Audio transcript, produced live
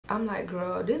I'm like,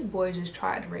 girl, this boy just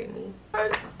tried to rape me.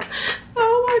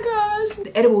 Oh my gosh.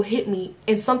 The edible hit me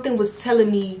and something was telling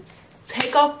me,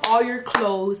 take off all your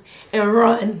clothes and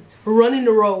run in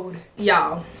the road.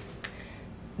 Y'all,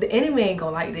 the enemy ain't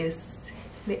gonna like this.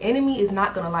 The enemy is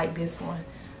not gonna like this one.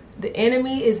 The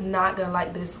enemy is not gonna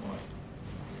like this one.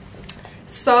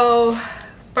 So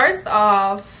first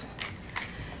off,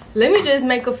 let me just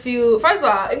make a few. First of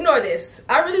all, ignore this.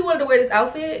 I really wanted to wear this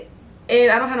outfit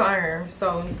and I don't have no iron,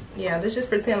 so yeah, let's just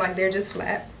pretend like they're just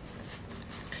flat.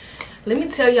 Let me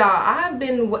tell y'all, I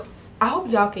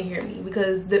hope y'all can hear me,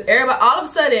 because everybody, all of a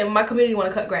sudden my community want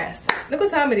to cut grass. Look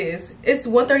what time it is. It's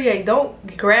 1:38.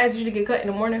 Don't grass usually get cut in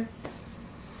the morning?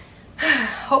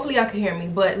 Hopefully y'all can hear me,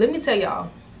 but let me tell y'all,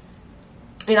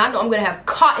 and I know I'm gonna have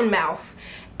cotton mouth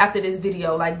after this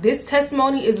video. Like, this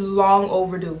testimony is long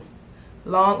overdue.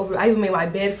 Long overdue. I even made my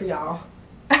bed for y'all.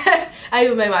 I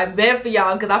even made my bed for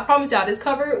y'all, because I promise y'all this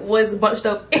cover was bunched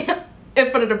up in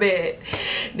front of the bed.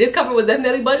 This cover was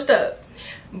definitely bunched up.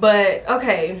 But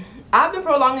okay, I've been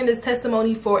prolonging this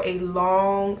testimony for a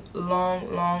long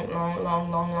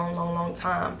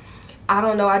time. I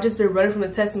don't know, I just been running from the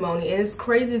testimony, and it's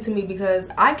crazy to me because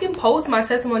I can post my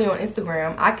testimony on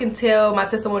Instagram. I can tell my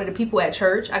testimony to people at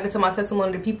church. I can tell my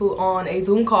testimony to people on a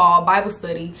Zoom call, Bible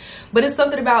study. But it's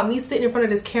something about me sitting in front of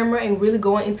this camera and really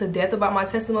going into depth about my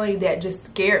testimony that just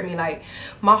scared me. Like,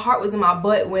 my heart was in my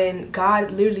butt when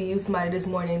God literally used somebody this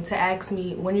morning to ask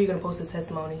me, when are you gonna post a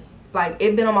testimony? Like,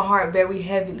 it been on my heart very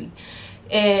heavily,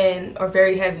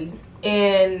 very heavy.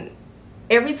 And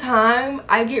every time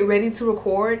I get ready to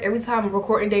record, every time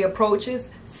recording day approaches,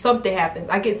 something happens.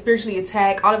 I get spiritually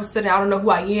attacked. All of a sudden, I don't know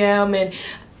who I am, and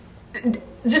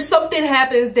just something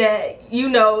happens that, you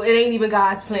know, it ain't even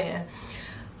God's plan.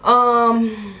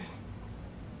 I'm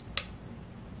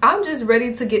just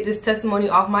ready to get this testimony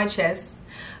off my chest.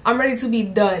 I'm ready to be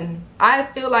done. I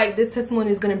feel like this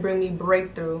testimony is going to bring me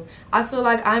breakthrough. I feel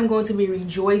like I'm going to be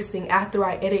rejoicing after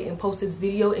I edit and post this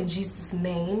video in Jesus'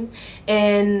 name.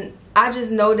 And I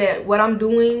just know that what I'm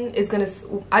doing is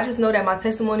I just know that my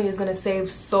testimony is going to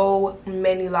save so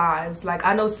many lives. Like,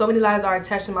 I know so many lives are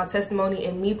attached to my testimony,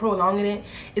 and me prolonging it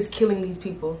is killing these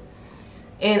people.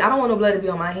 And I don't want no blood to be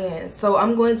on my hands. So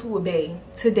I'm going to obey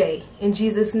today in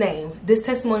Jesus' name. This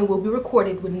testimony will be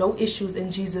recorded with no issues in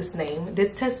Jesus' name.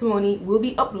 This testimony will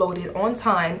be uploaded on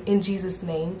time in Jesus'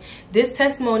 name. This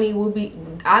testimony will be,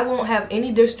 I won't have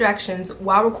any distractions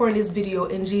while recording this video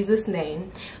in Jesus'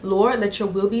 name. Lord, let your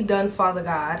will be done, Father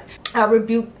God. I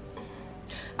rebuke,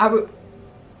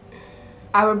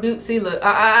 see, look, the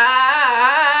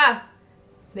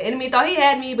enemy thought he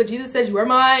had me, but Jesus said, you are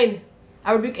mine.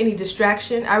 I rebuke any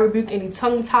distraction. I rebuke any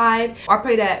tongue-tied. I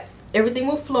pray that everything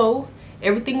will flow.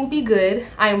 Everything will be good.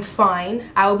 I am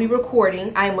fine. I will be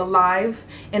recording. I am alive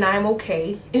and I am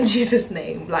okay in Jesus'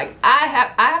 name. Like, I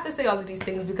have to say all of these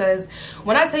things, because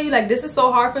when I tell you, like, this is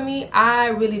so hard for me, I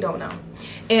really don't know.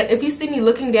 And if you see me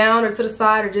looking down or to the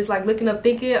side or just like looking up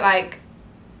thinking, like,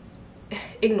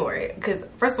 ignore it, because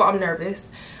first of all, I'm nervous.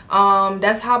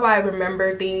 That's how I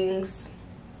remember things.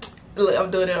 Look, I'm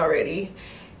doing it already.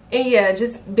 And yeah,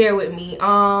 just bear with me.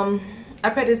 I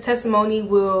pray this testimony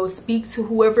will speak to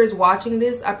whoever is watching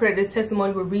this. I pray this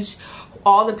testimony will reach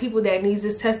all the people that needs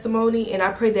this testimony. And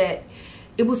I pray that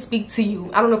it will speak to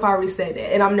you. I don't know if I already said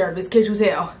that. And I'm nervous, can't you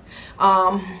tell?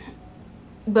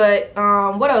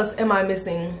 What else am I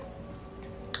missing?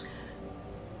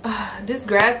 This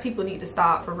grass people need to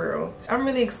stop, for real. I'm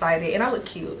really excited and I look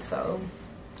cute, so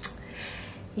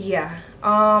yeah.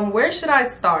 Where should I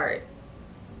start?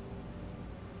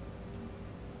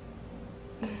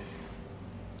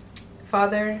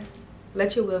 Father,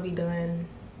 let your will be done.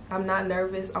 I'm not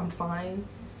nervous. I'm fine.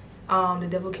 The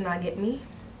devil cannot get me.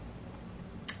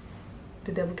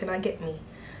 The devil cannot get me.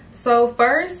 So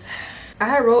first,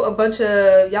 I wrote a bunch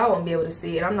of, y'all won't be able to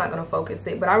see it. I'm not going to focus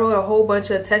it. But I wrote a whole bunch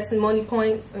of testimony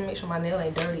points. Let me make sure my nail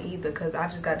ain't dirty either, because I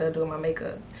just got done doing my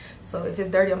makeup. So if it's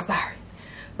dirty, I'm sorry.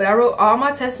 But I wrote all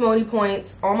my testimony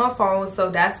points on my phone, so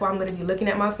that's why I'm going to be looking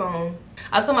at my phone.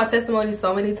 I told my testimony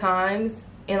so many times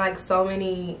in like so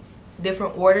many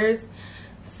different orders.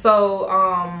 So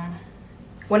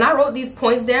when I wrote these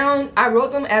points down, I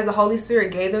wrote them as the Holy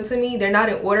Spirit gave them to me. They're not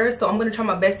in order, so I'm going to try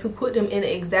my best to put them in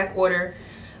the exact order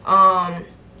that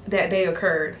they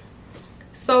occurred.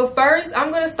 So first,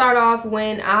 I'm going to start off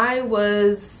when I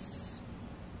was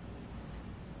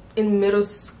in middle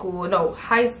school. No,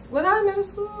 was I in middle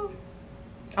school?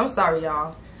 I'm sorry,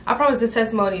 y'all. I promise this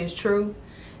testimony is true.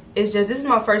 It's just, this is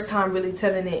my first time really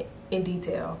telling it in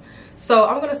detail. So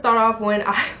I'm gonna start off when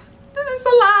this is a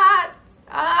lot.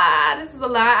 This is a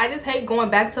lie. I just hate going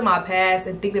back to my past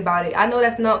and thinking about it. I know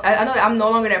that's no, I know that I'm no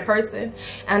longer that person.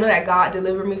 I know that God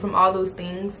delivered me from all those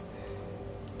things.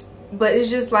 But it's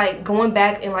just like going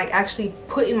back and like actually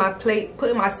putting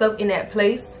myself in that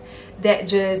place that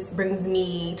just brings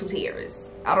me to tears.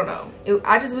 I don't know.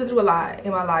 I just went through a lot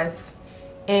in my life,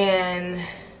 and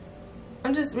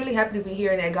I'm just really happy to be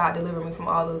here and that God delivered me from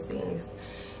all those things.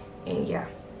 And yeah.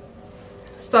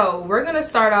 So we're gonna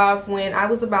start off when I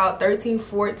was about 13,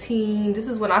 14. This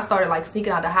is when I started like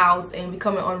sneaking out the house and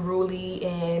becoming unruly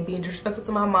and being disrespectful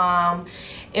to my mom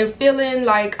and feeling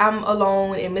like I'm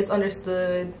alone and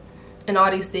misunderstood and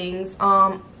all these things.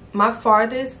 My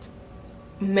farthest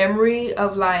memory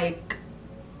of like,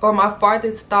 or my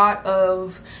farthest thought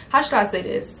of, how should I say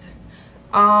this?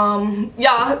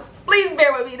 Y'all, please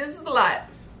bear with me, this is a lot.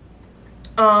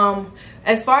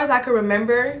 As far as I can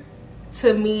remember,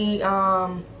 to me,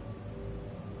 I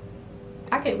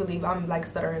can't believe I'm like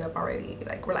stuttering up already.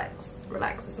 Like, relax,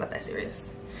 it's not that serious.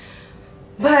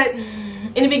 But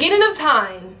in the beginning of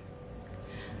time,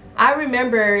 I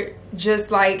remember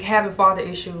just like having father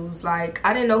issues. Like,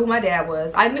 I didn't know who my dad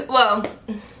was. I knew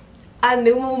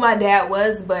who my dad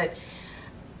was, but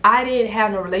I didn't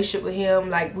have no relationship with him.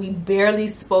 Like, we barely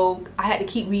spoke. I had to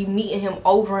keep re-meeting him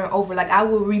over and over. Like, I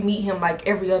would re-meet him like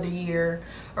every other year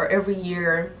or every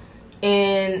year,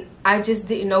 and I just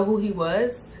didn't know who he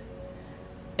was.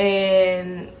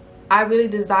 And I really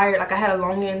desired, like, I had a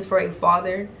longing for a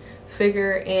father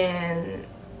figure, and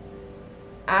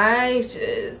I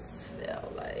just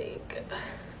felt like,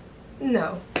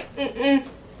 no.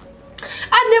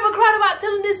 I never cried about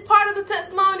telling this part of the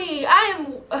testimony.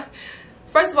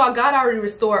 First of all, God already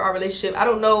restored our relationship. I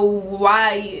don't know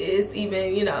why it's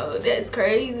even, you know, that's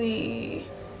crazy.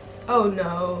 Oh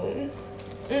no.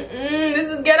 This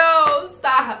is ghetto.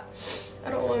 Stop.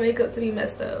 I don't want makeup to be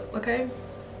messed up, okay?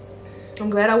 I'm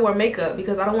glad I wore makeup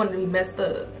because I don't want it to be messed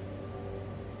up.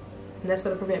 And that's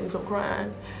gonna prevent me from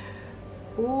crying.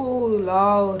 Ooh,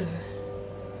 Lord.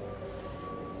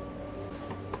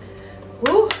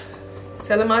 Woo.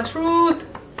 Telling my truth.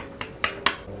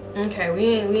 Okay, we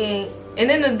ain't. And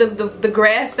then the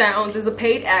grass sounds is a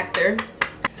paid actor.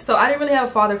 So I didn't really have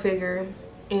a father figure,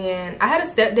 and I had a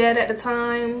stepdad at the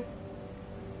time,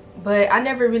 but I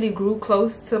never really grew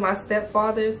close to my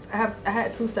stepfathers. I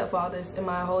had 2 stepfathers in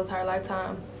my whole entire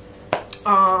lifetime.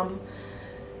 I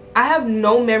have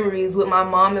no memories with my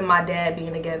mom and my dad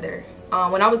being together.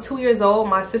 When I was 2 years old,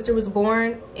 my sister was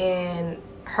born, and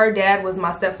her dad was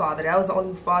my stepfather. That was the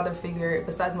only father figure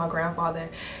besides my grandfather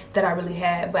that I really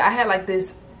had. But I had like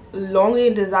this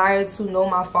longing desire to know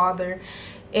my father,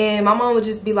 and my mom would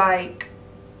just be like,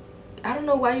 I don't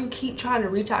know why you keep trying to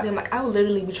reach out to him. Like, I would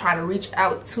literally be trying to reach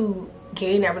out to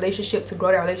gain that relationship, to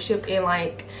grow that relationship. And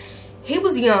like, he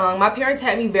was young. My parents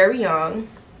had me very young.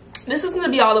 This is gonna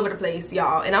be all over the place,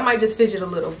 y'all, and I might just fidget a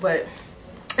little, but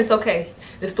it's okay.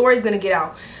 The story's gonna get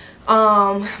out.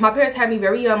 My parents had me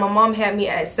very young. My mom had me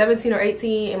at 17 or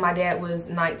 18, and my dad was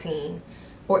 19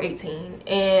 or 18.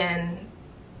 And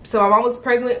so my mom was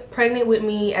pregnant with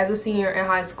me as a senior in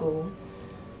high school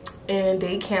in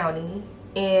Dade County,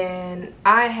 and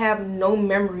I have no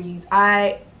memories.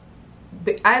 I've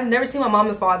never seen my mom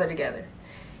and father together,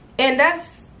 and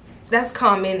that's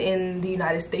common in the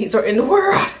United States or in the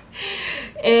world.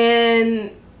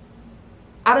 And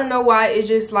I don't know why it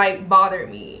just like bothered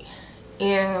me.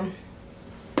 And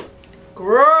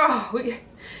girl,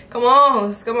 come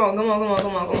on.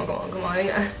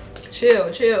 Yeah.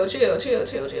 Chill.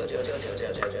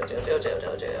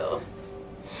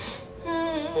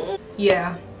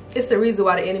 Yeah, it's the reason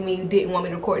why the enemy didn't want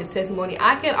me to record this testimony.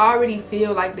 I can already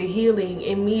feel like the healing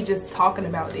in me just talking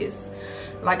about this.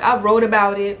 Like, I wrote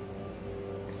about it,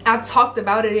 I've talked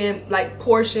about it in like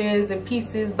portions and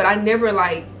pieces, but I never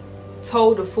like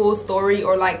told the full story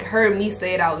or like heard me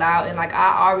say it out loud. And like,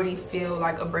 I already feel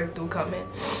like a breakthrough coming.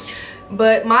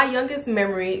 But my youngest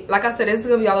memory, like I said, this is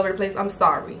gonna be all over the place, I'm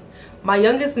sorry. My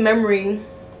youngest memory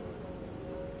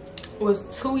was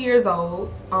 2 years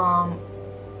old,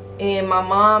 and my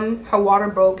mom, her water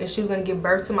broke, and she was gonna give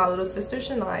birth to my little sister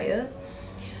Shania.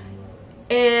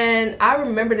 And I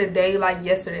remember the day like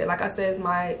yesterday. Like I said, it's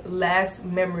my last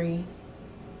memory,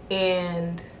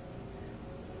 and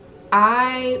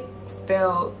I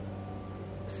felt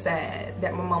sad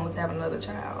that my mom was having another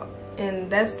child.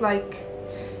 And that's like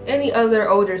any other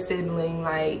older sibling.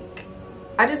 Like,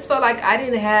 I just felt like I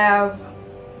didn't have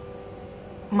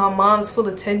my mom's full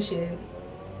attention.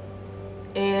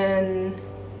 And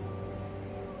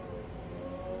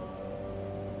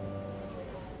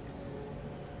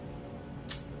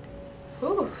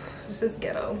this is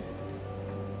ghetto.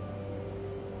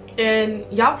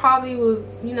 And y'all probably will,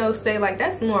 you know, say like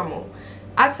that's normal.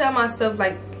 I tell myself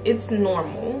like it's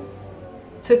normal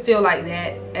to feel like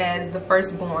that as the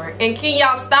firstborn. And can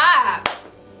y'all stop?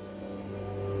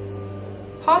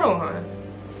 Hold on.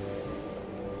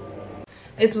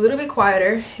 It's a little bit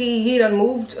quieter. He done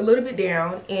moved a little bit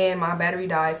down and my battery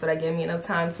died, so that gave me enough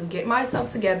time to get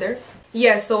myself together.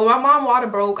 Yeah, so my mom water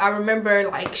broke. I remember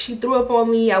like she threw up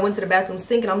on me. I went to the bathroom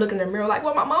sink and I'm looking in the mirror like,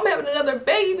 well, my mom having another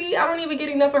baby. I don't even get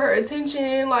enough of her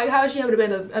attention. Like, how is she having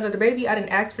another baby? I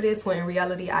didn't ask for this, when in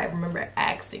reality I remember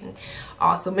asking.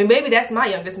 Awesome. And maybe that's my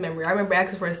youngest memory. I remember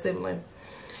asking for a sibling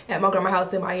at my grandma's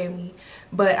house in Miami.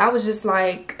 But I was just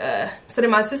like, so then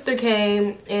my sister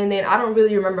came, and then I don't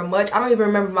really remember much. I don't even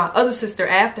remember my other sister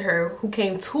after her, who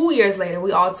came 2 years later.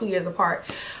 We all 2 years apart.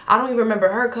 I don't even remember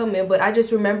her coming, but I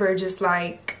just remember just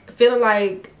like feeling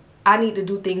like I need to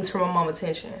do things for my mom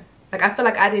attention. Like I feel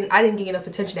like I didn't get enough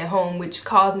attention at home, which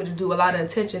caused me to do a lot of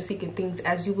attention seeking things,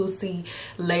 as you will see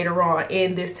later on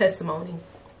in this testimony.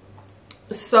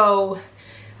 So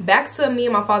back to me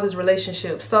and my father's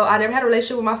relationship. So I never had a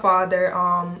relationship with my father.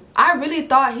 I really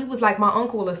thought he was like my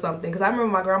uncle or something, because I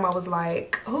remember my grandma was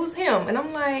like, who's him? And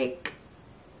I'm like,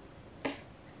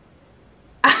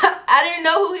 I didn't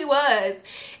know who he was.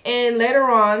 And later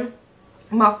on,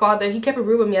 my father, he kept it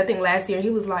real with me. I think last year he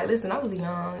was like, listen, I was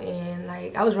young and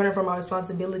like I was running from my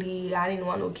responsibility. I didn't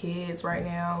want no kids right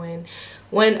now. And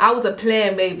when I was a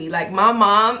planned baby, like my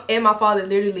mom and my father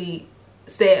literally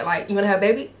said like, you want to have a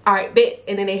baby? All right, bet.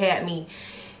 And then they had me.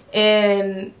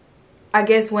 And I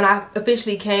guess when I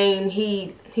officially came,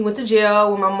 he went to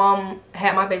jail when my mom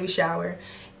had my baby shower.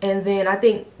 And then I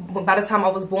think by the time I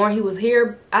was born, he was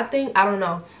here. I don't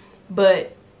know,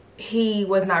 but he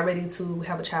was not ready to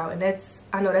have a child. And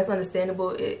I know that's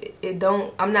understandable.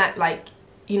 I'm not like,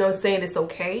 you know, saying it's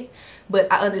okay, but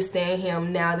I understand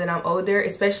him now that I'm older,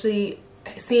 especially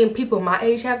seeing people my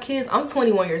age have kids. I'm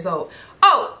 21 years old.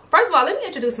 Oh, first of all, let me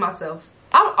introduce myself.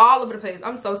 I'm all over the place.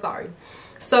 I'm so sorry.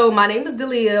 So my name is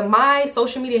Delia. My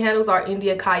social media handles are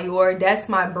India Kayor. That's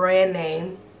my brand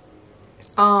name.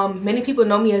 Many people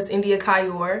know me as India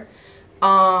Kayor.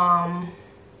 I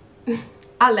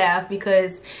laugh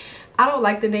because I don't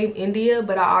like the name India,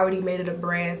 but I already made it a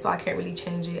brand, so I can't really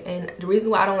change it. And the reason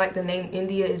why I don't like the name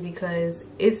India is because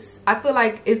I feel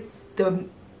like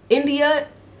India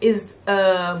is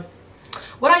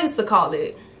what I used to call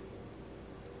it.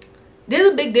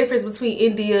 There's a big difference between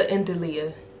India and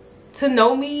Delia. To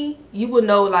know me, you will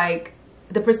know like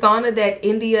the persona that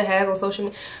India has on social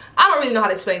media. I don't really know how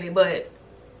to explain it, but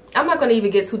I'm not gonna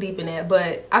even get too deep in that.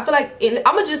 But I feel like I'm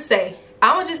gonna just say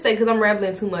because I'm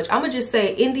rambling too much, I'm gonna just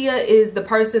say India is the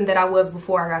person that I was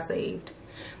before I got saved,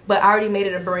 but I already made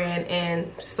it a brand. And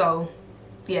so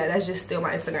yeah, that's just still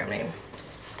my Instagram name.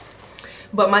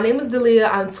 But my name is Delia.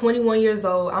 I'm 21 years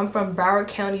old. I'm from Broward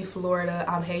County, Florida.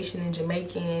 I'm Haitian and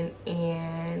Jamaican,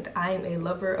 and I am a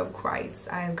lover of Christ.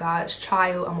 I am God's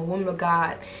child. I'm a woman of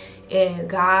God, and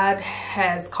God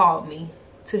has called me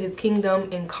to his kingdom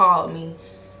and called me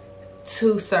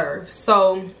to serve.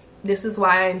 So this is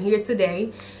why I'm here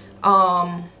today.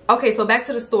 Okay, so back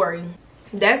to the story.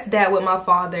 That's that with my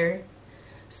father.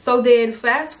 So then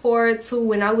fast forward to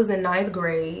when I was in 9th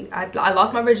grade. I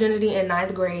lost my virginity in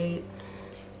 9th grade.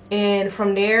 And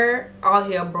from there, all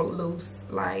hell broke loose.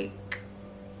 Like,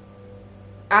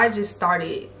 I just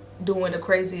started doing the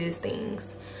craziest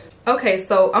things. Okay,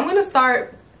 so I'm gonna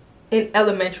start in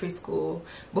elementary school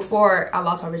before I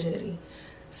lost my virginity.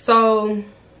 So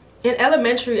in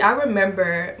elementary, I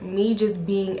remember me just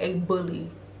being a bully.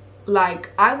 Like,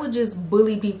 I would just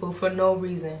bully people for no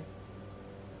reason.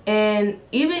 And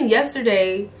even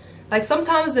yesterday, like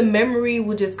sometimes the memory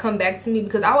would just come back to me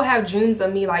because I would have dreams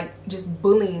of me like just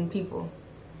bullying people.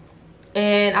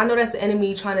 And I know that's the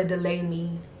enemy trying to delay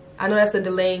me. I know that's a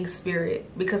delaying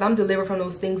spirit because I'm delivered from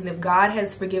those things. And if God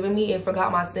has forgiven me and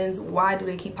forgot my sins, why do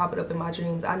they keep popping up in my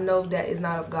dreams? I know that is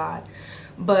not of God.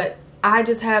 But I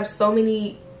just have so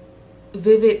many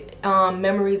vivid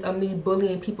memories of me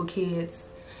bullying people, kids.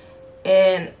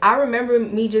 And I remember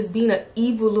me just being an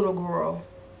evil little girl.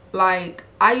 Like,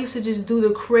 I used to just do the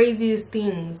craziest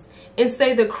things and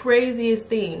say the craziest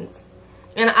things.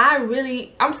 And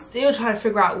I'm still trying to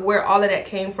figure out where all of that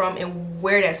came from and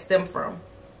where that stemmed from.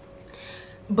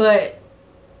 But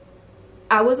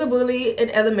I was a bully in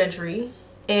elementary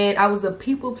and I was a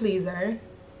people pleaser.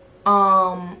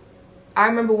 I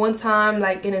remember one time,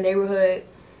 like in a neighborhood,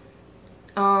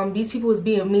 these people was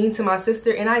being mean to my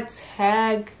sister, and I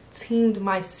tag teamed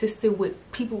my sister with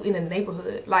people in the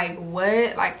neighborhood. Like,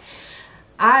 what? Like,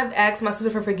 I've asked my sister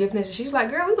for forgiveness, and she's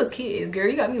like, girl, we was kids, girl,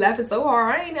 you got me laughing so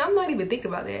hard. I'm not even thinking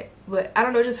about that. But I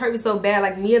don't know, it just hurt me so bad.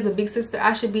 Like, me as a big sister,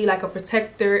 I should be like a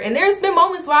protector. And there's been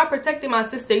moments where I protected my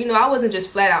sister, you know, I wasn't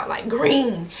just flat out like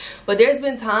green, but there's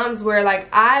been times where like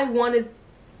I wanted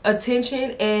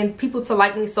attention and people to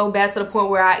like me so bad to the point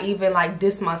where I even like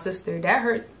diss my sister. That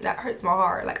hurts my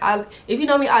heart. Like, if you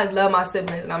know me, I love my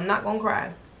siblings, and I'm not gonna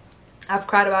cry. I've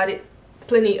cried about it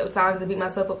plenty of times and beat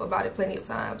myself up about it plenty of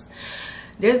times.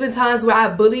 There's been times where I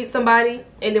bullied somebody,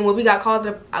 and then when I got called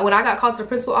to the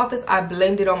principal office, I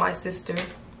blamed it on my sister.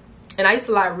 And I used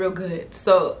to lie real good,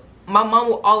 so my mom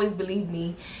will always believe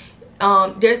me.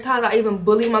 There's times I even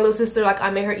bullied my little sister, like I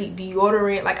made her eat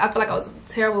deodorant. Like, I feel like I was a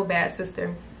terrible bad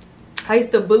sister. I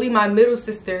used to bully my middle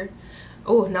sister.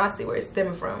 Oh, now I see where it's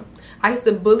stemming from. I used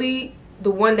to bully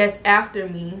the one that's after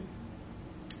me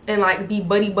and like be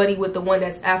buddy with the one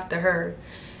that's after her.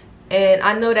 And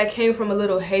I know that came from a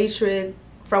little hatred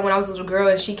from when I was a little girl,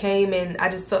 and she came, and I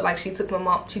just felt like she took my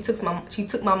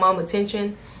mom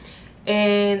attention,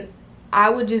 and I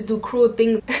would just do cruel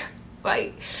things.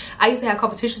 Like, I used to have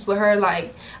competitions with her.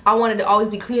 Like, I wanted to always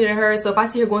be cleaner than her, so if I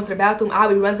see her going to the bathroom, I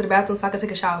would run to the bathroom so I could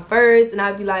take a shower first, and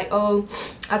I'd be like, oh,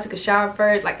 I took a shower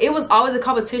first. Like, it was always a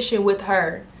competition with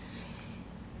her.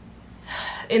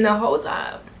 And the whole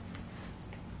time,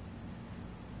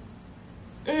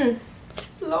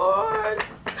 Lord,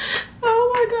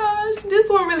 oh my gosh, this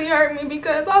one really hurt me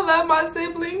because I love my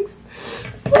siblings.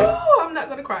 Oh, I'm not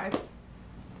gonna cry.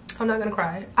 I'm not gonna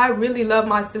cry. I really love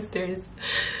my sisters.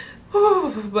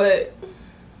 Oh, but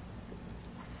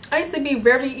I used to be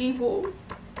very evil.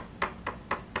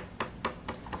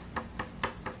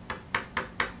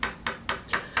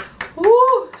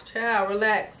 Woo, child,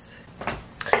 relax.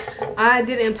 I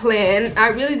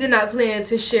really did not plan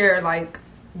to share like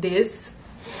this.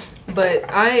 But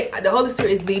the Holy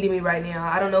Spirit is leading me right now.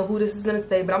 I don't know who this is gonna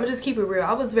say, but I'm gonna just keep it real.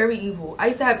 I was very evil. I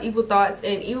used to have evil thoughts,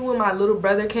 and even when my little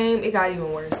brother came, it got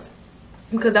even worse.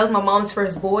 Because that was my mom's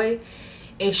first boy,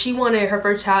 and she wanted her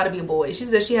first child to be a boy. She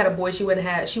said she had a boy, she wouldn't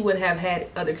have had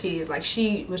other kids. Like,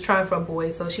 she was trying for a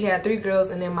boy, so she had 3 girls,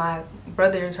 and then my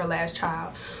brother is her last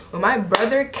child. When my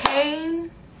brother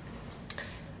came,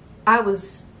 I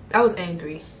was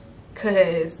angry.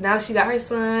 Cause now she got her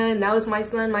son. Now it's my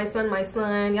son.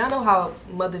 Y'all know how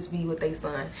mothers be with their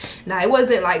son. Now, it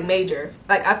wasn't like major.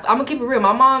 Like, I'm gonna keep it real.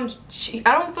 My mom,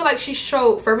 I don't feel like she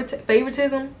showed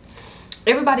favoritism.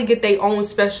 Everybody get their own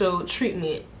special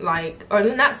treatment. Like, or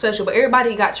not special, but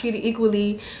everybody got treated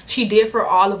equally. She did for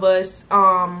all of us. And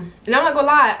I'm not gonna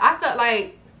lie, I felt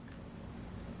like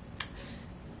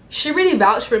she really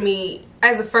vouched for me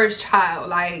as a first child.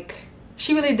 Like,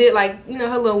 she really did, like, you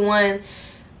know, her little one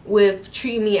with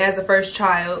treating me as a first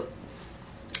child.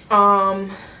 I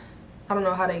don't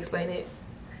know how to explain it,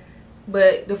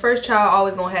 but the first child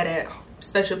always gonna have that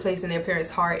special place in their parents'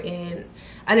 heart, and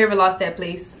I never lost that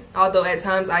place, although at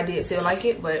times I did feel like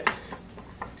it. But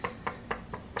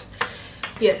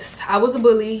yes, I was a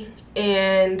bully,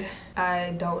 and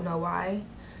I don't know why.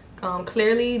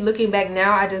 Clearly, looking back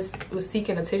now, I just was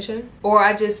seeking attention, or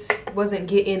I just wasn't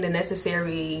getting the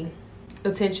necessary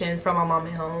attention from my mom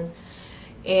at home.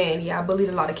 And yeah, I bullied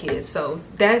a lot of kids. So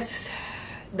that's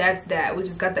that. We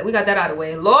got that out of the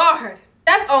way. Lord,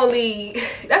 that's a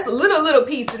little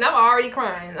piece, and I'm already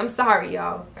crying. I'm sorry,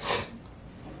 y'all.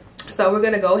 So we're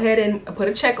gonna go ahead and put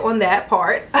a check on that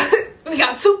part. We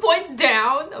got 2 points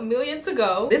down, 1 million to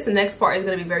go. This next part is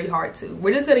gonna be very hard too.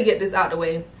 We're just gonna get this out of the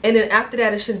way, and then after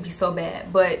that, it shouldn't be so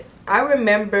bad. But I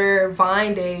remember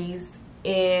Vine days,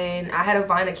 and I had a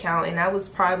Vine account, and I was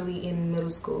probably in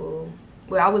middle school.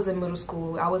 Well, I was in middle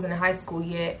school. I wasn't in high school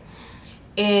yet.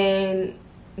 And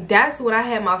that's when I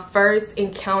had my first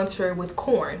encounter with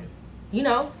corn, you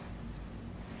know?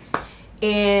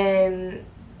 And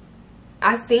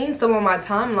I seen some on my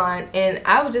timeline, and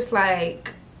I was just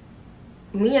like,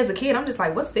 me as a kid, I'm just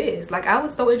like, what's this? Like, I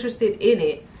was so interested in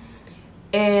it.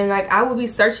 And like, I would be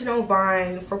searching on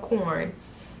Vine for corn,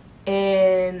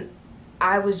 and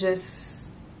I was just,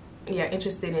 yeah,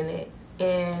 interested in it.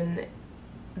 And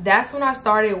that's when I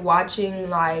started watching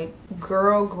like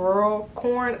girl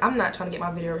corn. I'm not trying to get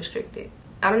my video restricted.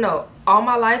 I don't know, all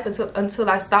my life until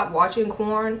I stopped watching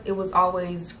corn, it was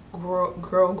always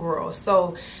girl.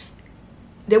 So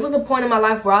there was a point in my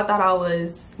life where I thought I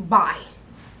was bi.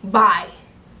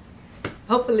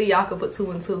 Hopefully y'all could put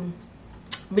 2 and 2,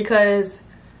 because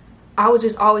I was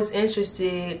just always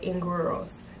interested in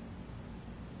girls.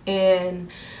 And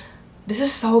this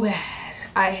is so bad.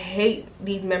 I hate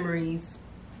these memories.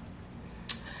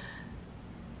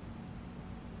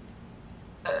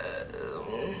 I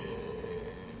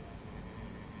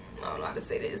don't know how to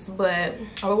say this, but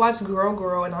I would watch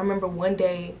Girl, and I remember one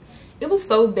day it was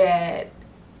so bad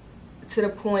to the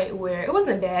point where it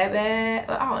wasn't bad,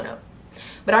 I don't know.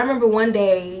 But I remember one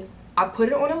day I put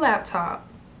it on a laptop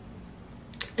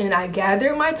and I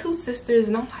gathered my 2 sisters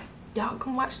and I'm like, y'all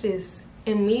come watch this.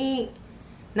 And me,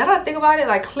 now that I think about it,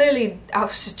 like clearly I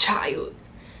was a child.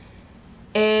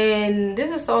 And this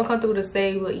is so uncomfortable to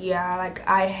say, but yeah, like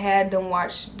I had them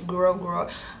watch Girl.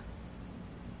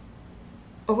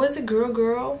 Or was it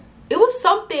Girl? It was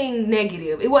something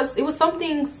negative. It was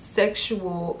something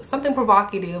sexual, something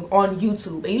provocative on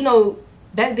YouTube. And you know,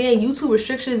 back then YouTube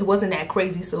restrictions wasn't that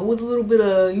crazy, so it was a little bit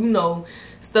of, you know,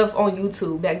 stuff on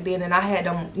YouTube back then, and I had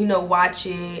them, you know, watch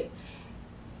it.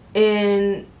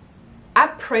 And I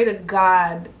pray to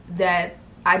God that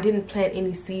I didn't plant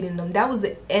any seed in them. That was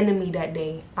the enemy that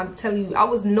day. I'm telling you, I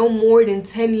was no more than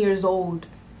 10 years old.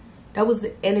 That was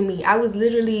the enemy. I was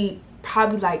literally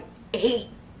probably like 8.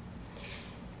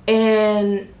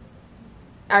 And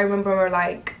I remember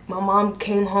like my mom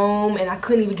came home and I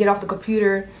couldn't even get off the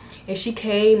computer, and she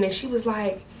came and she was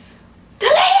like,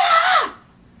 Dalia!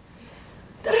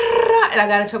 And I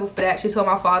got in trouble for that. She told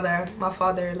my father. My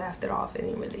father laughed it off and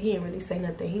he didn't really say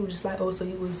nothing. He was just like, oh, so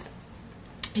he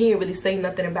didn't really say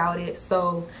nothing about it.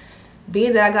 So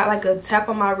being that I got like a tap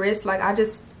on my wrist, like I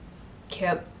just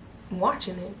kept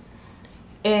watching it.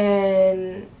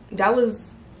 And that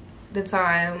was the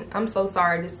time. I'm so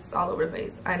sorry, this is all over the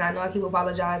place, and I know I keep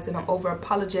apologizing. I'm over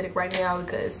apologetic right now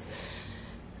because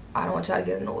I don't want y'all to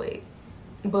get annoyed.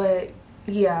 But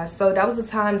yeah, so that was the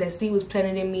time that seed was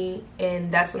planted in me,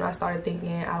 and that's when I started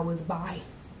thinking I was bi.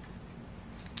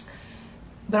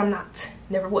 But I'm not,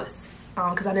 never was,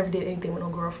 because I never did anything with no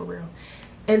girl for real.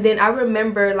 And then I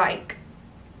remember like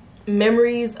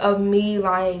memories of me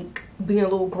like being a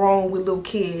little grown with little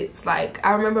kids. Like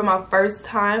I remember my first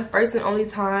and only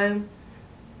time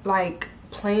like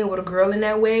playing with a girl in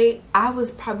that way. I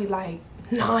was probably like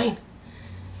 9,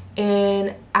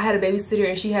 and I had a babysitter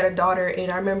and she had a daughter,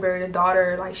 and I remember the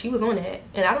daughter, like she was on it,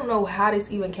 and I don't know how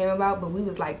this even came about, but we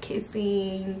was like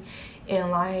kissing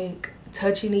and like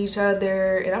touching each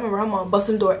other. And I remember her mom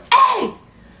busting the door, hey,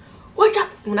 what y'all,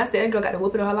 when I said that girl got the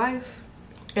whooping of her life.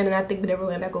 And then I think we never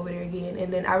went back over there again.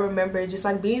 And then I remember just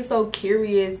like being so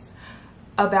curious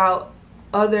about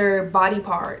other body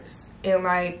parts and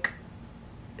like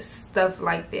stuff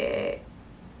like that.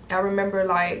 I remember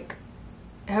like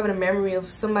having a memory of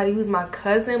somebody who's my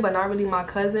cousin but not really my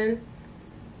cousin.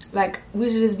 Like we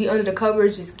should just be under the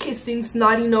covers just kissing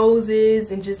snotty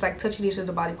noses and just like touching each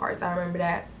other's body parts. I remember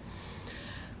that.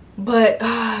 But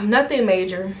nothing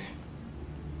major.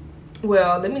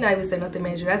 Well, let me not even say nothing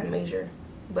major. That's major.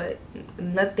 But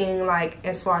nothing like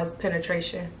as far as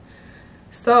penetration.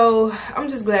 So I'm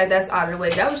just glad that's out of the way.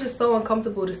 That was just so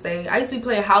uncomfortable to say. I used to be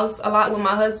playing house a lot with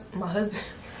my husband.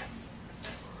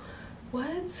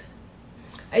 What?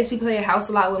 I used to be playing house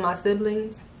a lot with my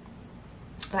siblings,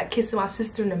 like kissing my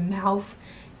sister in the mouth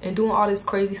and doing all this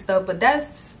crazy stuff. But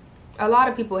that's, a lot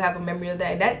of people have a memory of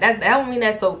that. That don't mean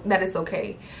that it's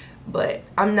okay, but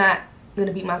I'm not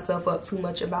gonna beat myself up too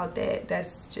much about that.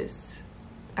 That's just,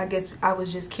 I guess I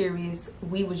was just curious.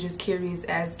 We was just curious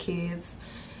as kids.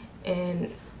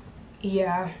 And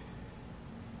yeah,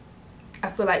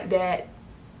 I feel like that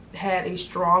had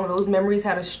those memories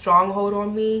had a strong hold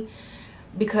on me,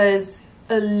 because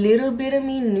a little bit of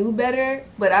me knew better,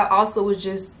 but I also was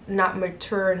just not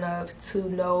mature enough to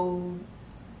know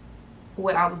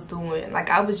what I was doing. Like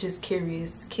I was just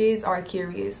curious. Kids are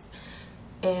curious.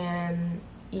 And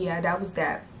yeah, that was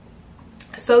that.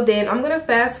 So then I'm gonna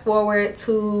fast forward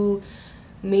to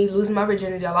me losing my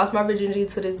virginity. I lost my virginity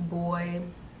to this boy,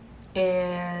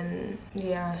 and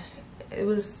yeah, it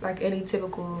was like any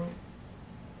typical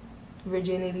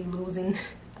virginity losing.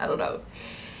 I don't know.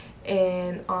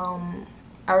 And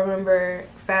I remember,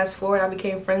 fast forward, I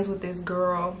became friends with this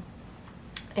girl,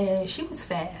 and she was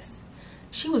fast.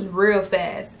 She was real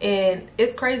fast. And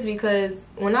it's crazy because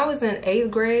when I was in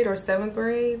 8th grade or 7th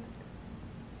grade,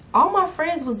 all my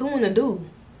friends was doing the do.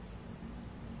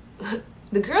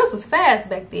 The girls was fast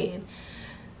back then.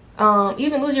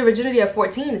 Even losing your virginity at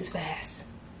 14 is fast.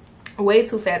 Way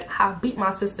too fast. I beat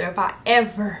my sister if I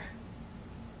ever,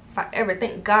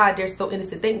 thank God they're so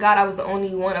innocent. Thank God I was the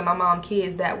only one of my mom's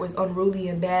kids that was unruly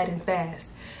and bad and fast.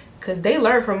 Because they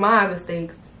learned from my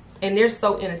mistakes. And they're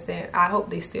so innocent. I hope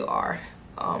they still are.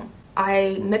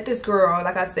 I met this girl,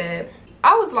 like I said,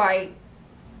 I was like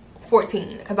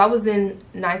 14 because I was in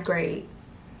 9th grade.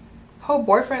 Her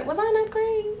boyfriend, was I in 9th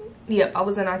grade? Yep, I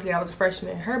was in 9th grade. I was a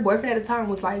freshman. Her boyfriend at the time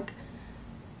was like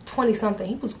 20 something.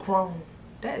 He was grown.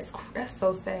 That's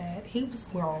so sad. He was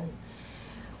grown.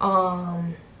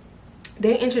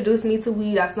 they introduced me to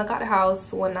weed. I snuck out the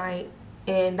house one night,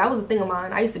 and that was a thing of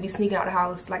mine. I used to be sneaking out the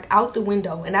house, like out the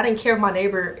window, and I didn't care if my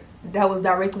neighbor that was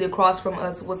directly across from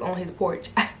us was on his porch.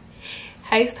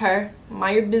 Haste her,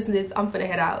 mind your business, I'm finna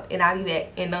head out and I'll be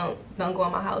back, and don't go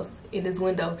in my house in this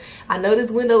window. I know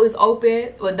this window is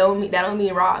open, but that don't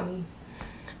mean rob me.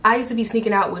 I used to be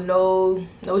sneaking out with no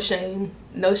shame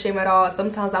at all.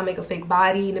 Sometimes I make a fake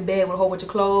body in the bed with a whole bunch of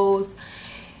clothes.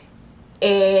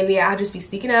 And yeah, I'd just be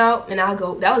sneaking out, and I'll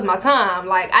go. That was my time.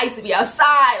 Like, I used to be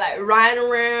outside, like riding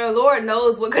around. Lord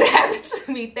knows what could happen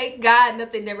to me. Thank God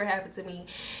nothing never happened to me.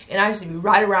 And I used to be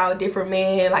riding around with different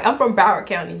men. Like, I'm from Broward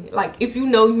County. Like, if you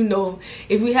know, you know.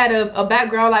 If you had a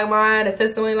background like mine, a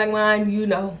testimony like mine, you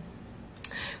know.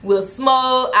 We'll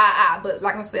smoke. But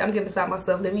like I said, I'm getting beside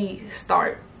myself. Let me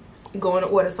start going in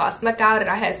order. So I snuck out and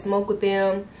I had smoke with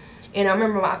them. And I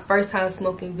remember my first time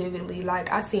smoking vividly.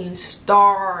 Like, I seen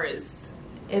stars.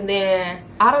 And then,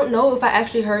 I don't know if I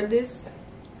actually heard this,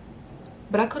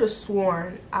 but I could have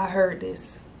sworn I heard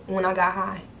this when I got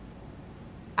high.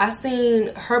 I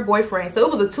seen her boyfriend. So it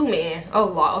was a two-man. Oh,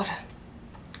 Lord.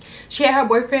 She had her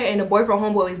boyfriend, and the boyfriend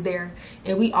homeboy was there.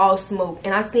 And we all smoked.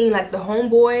 And I seen, like, the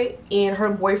homeboy and her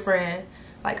boyfriend,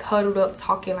 like, huddled up,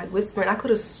 talking, like, whispering. I could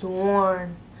have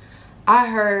sworn I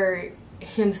heard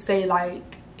him say,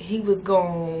 like, he was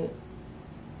going,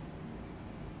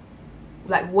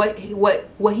 like, what he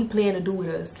planned to do with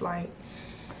us. Like,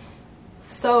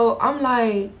 so I'm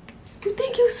like, you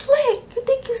think you slick? You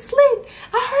think you slick?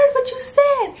 I heard what you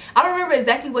said. I don't remember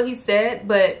exactly what he said,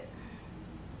 but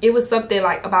it was something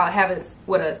like about having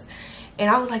with us. And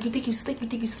I was like, you think you slick? You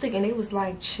think you slick? And they was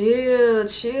like, chill,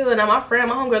 chill. And now my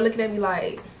homegirl looking at me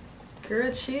like,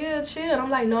 girl, chill, chill. And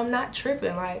I'm like, no, I'm not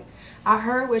tripping. Like, I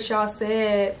heard what y'all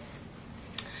said,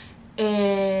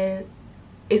 and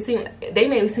it seemed, they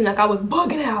made me seem like I was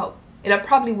bugging out, and I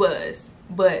probably was.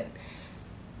 But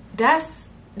that's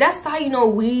how you know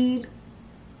weed.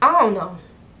 I don't know.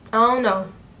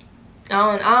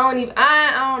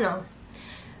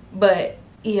 But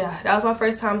yeah, that was my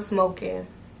first time smoking.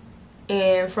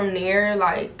 And from there,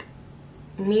 like,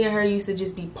 me and her used to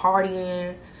just be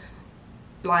partying,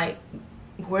 like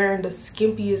wearing the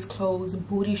skimpiest clothes,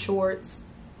 booty shorts,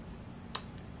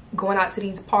 going out to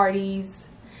these parties.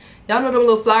 Y'all know them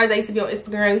little flyers I used to be on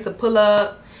Instagram, I used to pull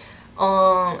up.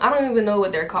 I don't even know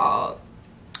what they're called,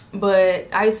 but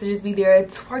I used to just be there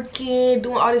twerking,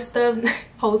 doing all this stuff.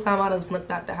 Whole time I done snuck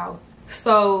out the house.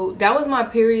 So that was my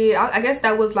period. I guess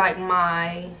that was like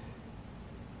my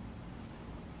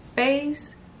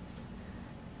phase.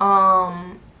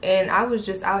 And I was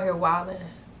just out here wilding.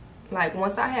 Like,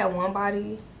 once I had one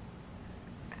body,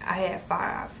 I had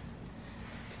 5.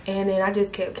 And then I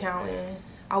just kept counting.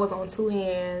 I was on 2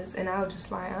 hands, and I was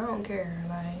just like, I don't care.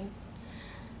 Like,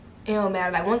 it don't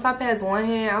matter. Like, once I passed one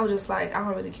hand, I was just like, I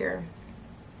don't really care.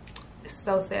 It's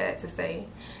so sad to say.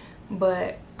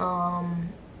 But,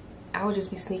 I would just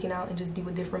be sneaking out and just be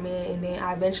with different men. And then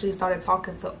I eventually started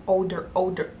talking to older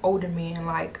men,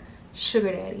 like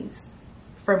sugar daddies,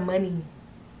 for money.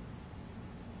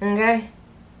 Okay?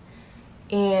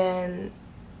 And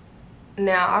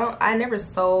now I never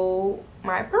sold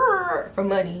my for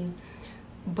money,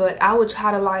 but I would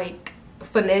try to like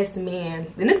finesse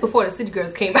men. And this before the City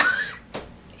Girls came out.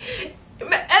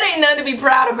 That ain't nothing to be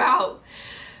proud about.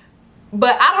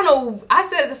 But I don't know, I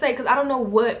said it to say because I don't know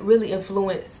what really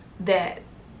influenced that.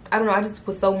 I don't know, I just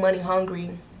was so money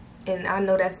hungry, and I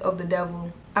know that's of the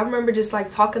devil. I remember just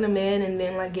like talking to men and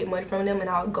then like get money from them, and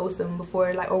I would ghost them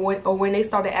before, like, or when they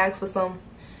started to ask for some,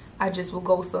 I just would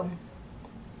ghost them.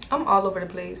 I'm all over the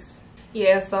place.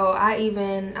 Yeah, so I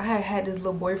had this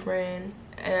little boyfriend,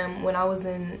 and when I was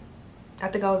in, I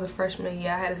think I was a freshman.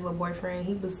 Yeah, I had this little boyfriend.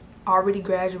 He was already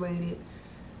graduated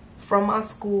from my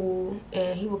school,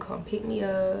 and he would come pick me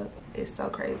up. It's so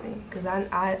crazy because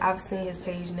I've seen his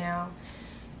page now.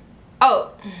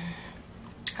 Oh,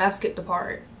 I skipped a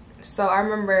part. So I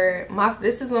remember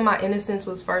this is when my innocence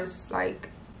was first, like,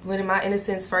 when my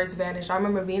innocence first vanished. I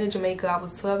remember being in Jamaica. I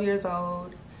was 12 years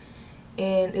old,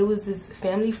 and it was this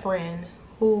family friend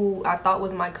who I thought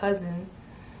was my cousin.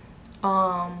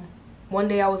 One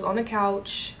day I was on the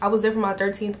couch. I was there for my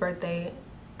 13th birthday.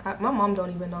 My mom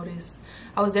don't even know this.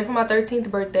 I was there for my 13th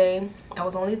birthday. I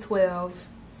was only 12,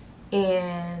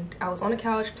 and I was on the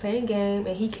couch playing game,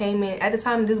 and he came in. At the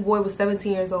time, this boy was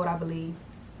 17 years old, I believe.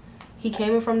 He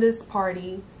came in from this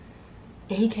party,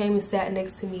 and he came and sat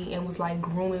next to me and was like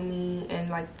grooming me and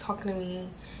like talking to me.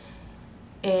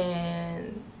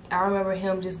 And I remember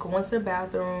him just going to the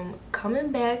bathroom,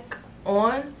 coming back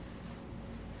on,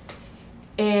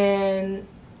 and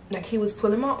like he was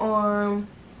pulling my arm,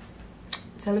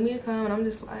 telling me to come, and I'm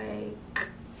just like,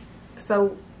 so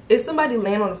So it's somebody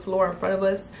laying on the floor in front of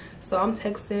us. So I'm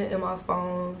texting in my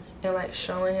phone and like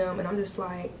showing him, and I'm just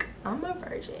like, I'm a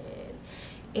virgin.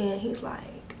 And he's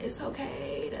like, it's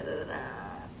okay, da da da da.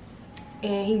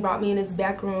 And he brought me in his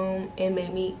back room and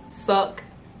made me suck.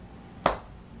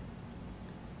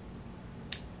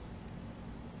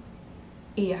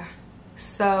 Yeah.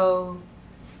 So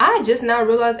I just now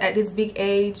realized at this big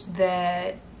age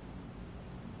that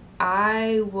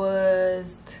I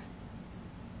was,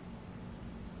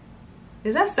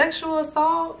 is that sexual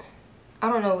assault? I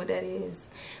don't know what that is,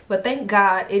 but thank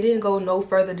God it didn't go no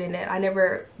further than that. I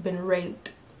never been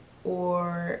raped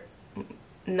or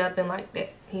nothing like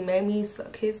that. He made me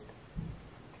suck his,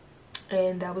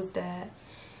 and that was that.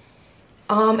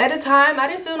 At the time I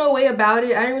didn't feel no way about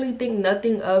it. I didn't really think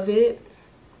nothing of it.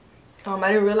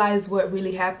 I didn't realize what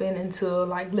really happened until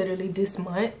like literally this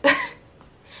month.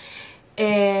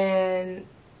 And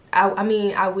I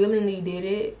mean, I willingly did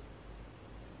it,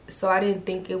 so I didn't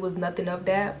think it was nothing of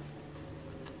that.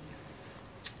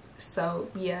 So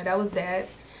yeah, that was that.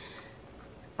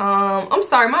 I'm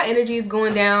sorry, my energy is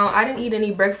going down. I didn't eat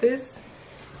any breakfast.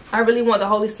 I really want the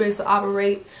Holy Spirit to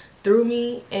operate through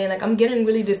me, and like I'm getting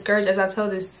really discouraged as I tell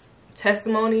this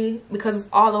testimony because it's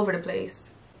all over the place.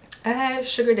 I had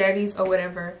sugar daddies or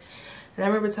whatever, and I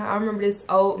remember this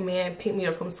old man picked me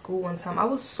up from school one time. I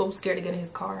was so scared to get in his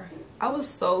car. I was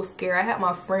so scared. I had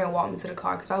my friend walk me to the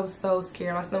car because I was so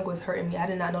scared. My stomach was hurting me. I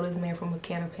did not know this man from a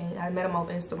can of paint. I met him off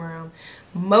Instagram.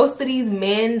 Most of these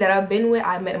men that I've been with,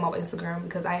 I met them off Instagram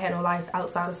because I had no life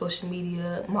outside of social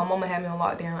media. My mama had me on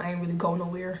lockdown. I ain't really go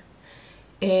nowhere.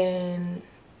 And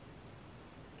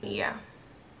yeah.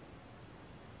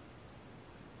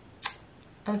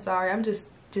 I'm sorry. I'm just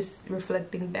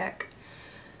reflecting back.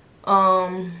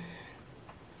 I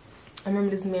remember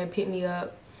this man picked me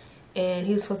up, and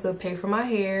he was supposed to pay for my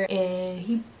hair, and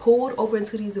he pulled over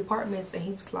into these apartments and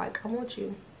he was like, I want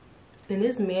you. And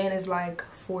this man is like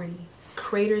 40,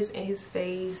 craters in his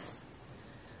face,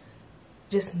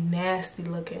 just nasty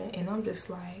looking, and I'm just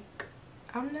like,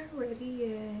 I'm not ready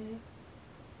yet.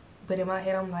 But in my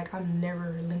head I'm like, I'm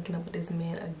never linking up with this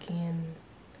man again.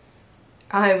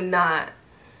 I am not.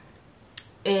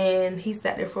 And he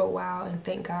sat there for a while, and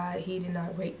thank God he did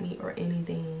not rape me or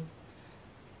anything.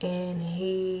 And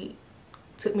he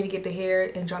took me to get the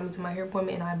hair and dropped me to my hair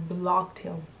appointment, and I blocked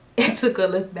him and took a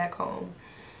lift back home.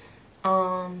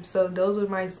 So those were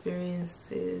my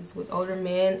experiences with older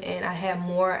men, and I had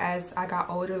more as I got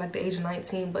older, like the age of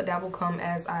 19, but that will come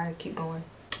as I keep going.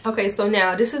 Okay, so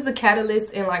now this is the catalyst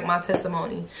in like my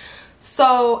testimony.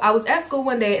 So I was at school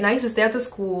one day, and I used to stay at the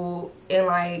school and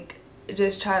like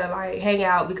just try to like hang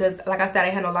out because like I said,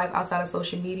 I had no life outside of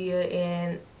social media,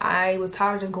 and I was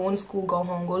tired of just going to school, go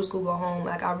home, go to school, go home.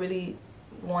 Like I really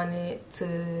wanted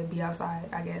to be outside,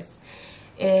 I guess.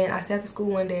 And I sat at the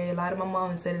school one day, lied to my mom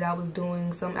and said that I was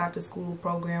doing some after school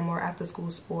program or after school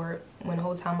sport, when the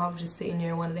whole time I was just sitting there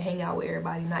and wanted to hang out with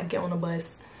everybody, not get on the bus.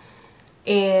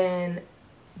 And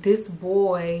this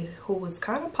boy who was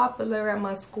kind of popular at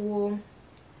my school,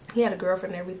 he had a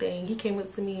girlfriend and everything. He came up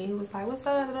to me and he was like, what's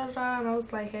up? And I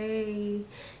was like, hey.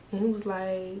 And he was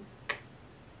like,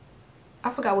 I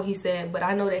forgot what he said, but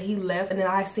I know that he left. And then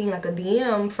I seen like a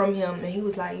DM from him, and he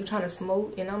was like, you trying to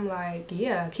smoke? And I'm like,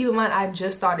 yeah. Keep in mind, I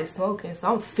just started smoking,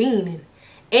 so I'm fiending.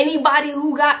 Anybody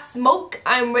who got smoke,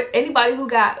 anybody who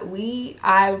got weed,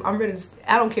 I'm ready to,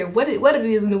 I don't care what it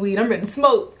is in the weed, I'm ready to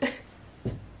smoke.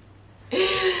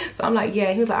 So I'm like, yeah.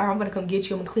 And he was like, all right, I'm gonna come get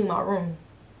you, I'm gonna clean my room.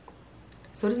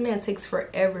 So this man takes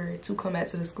forever to come back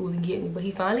to the school and get me, but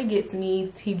he finally gets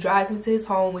me. He drives me to his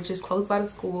home, which is close by the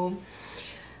school.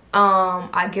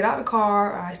 I get out of the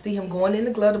car, I see him going in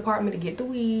the glove department to get the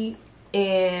weed,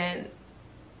 and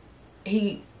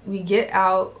we get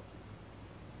out,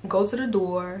 go to the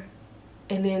door,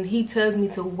 and then he tells me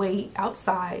to wait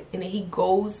outside, and then he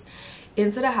goes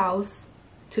into the house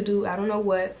to do I don't know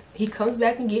what. He comes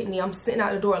back and get me. I'm sitting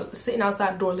outside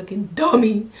the door looking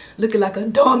like a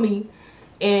dummy.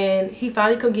 And he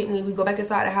finally come get me. We go back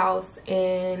inside the house,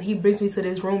 and he brings me to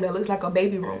this room that looks like a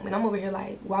baby room. And I'm over here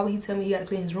like, why would he tell me he got to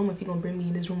clean his room if he gonna bring me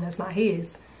in this room that's not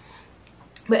his?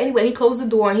 But anyway, he closed the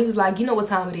door and he was like, you know what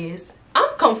time it is?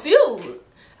 I'm confused.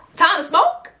 Time to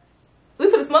smoke? We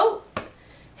finna smoke?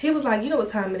 He was like, you know what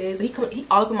time it is? And he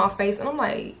all up in my face, and I'm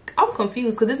like, I'm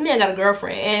confused because this man got a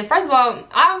girlfriend. And first of all,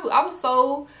 I was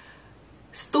so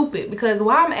stupid because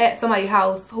why I'm at somebody's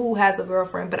house who has a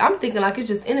girlfriend, but I'm thinking like it's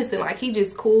just innocent, like he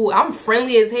just cool, I'm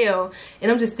friendly as hell, and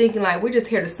I'm just thinking like we're just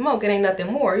here to smoke, it ain't nothing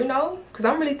more, you know, because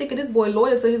I'm really thinking this boy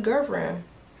loyal to his girlfriend.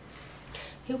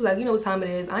 He was like, you know what time it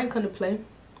is, I ain't come to play,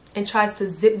 and tries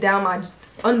to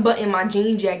unbutton my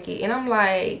jean jacket, and I'm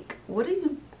like, what are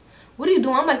what are you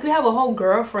doing? I'm like, you have a whole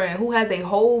girlfriend who has a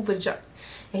whole vagina.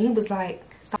 And he was like,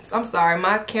 I'm sorry,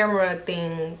 my camera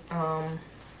thing,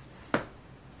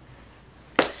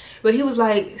 but he was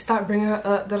like, stop bringing her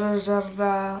up, da da da da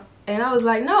da. And I was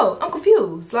like, no, I'm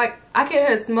confused. Like, I can't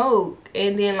hear smoke.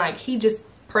 And then like he just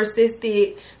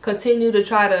persisted, continued to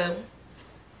try to,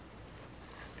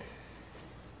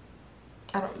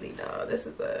 I don't really know. This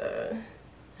is I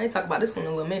ain't talk about this one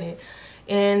in a little minute.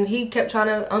 And he kept trying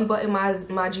to unbutton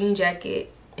my jean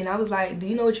jacket. And I was like, do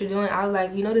you know what you're doing? I was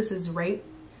like, you know this is rape?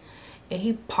 And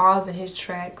he paused in his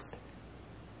tracks.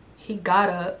 He got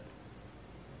up.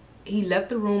 He left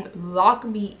the room, locked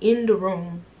me in the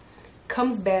room,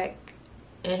 comes back,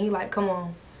 and he like, come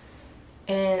on.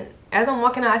 And as I'm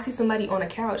walking out, I see somebody on a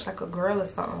couch, like a girl or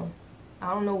something.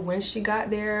 I don't know when she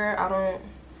got there. I don't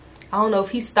know if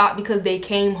he stopped because they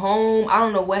came home. I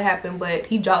don't know what happened, but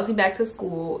he drops me back to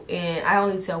school, and I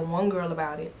only tell one girl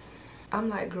about it. I'm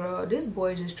like, girl, this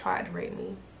boy just tried to rape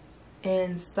me.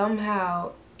 And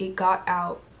somehow it got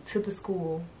out to the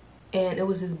school, and it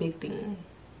was this big thing.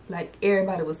 Like,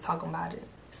 everybody was talking about it.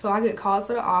 So I get called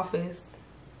to the office.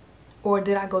 Or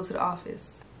did I go to the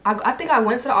office? I think I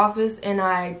went to the office and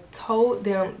I told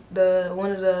them,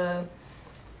 one of the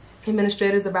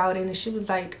administrators about it, and she was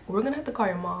like, we're gonna have to call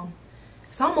your mom.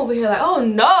 So I'm over here like, oh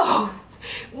no,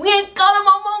 we ain't calling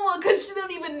my mama, because she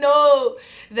didn't even know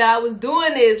that I was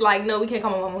doing this. Like, no, we can't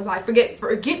call my mama. Like,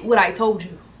 forget what I told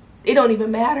you. It don't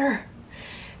even matter.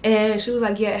 And she was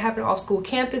like, yeah, it happened off school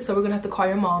campus, so we're gonna have to call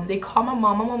your mom. They called my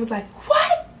mom. My mom was like,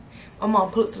 what? My mom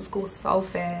pulled up to the school so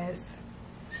fast.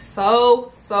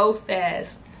 So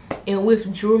fast. And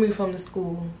withdrew me from the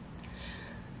school.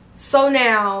 So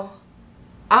now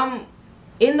I'm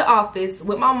in the office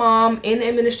with my mom and the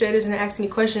administrators, and they're asking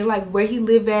me questions like where he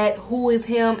live at, who is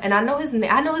him, and I know his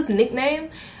nickname.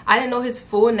 I didn't know his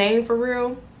full name for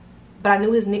real, but I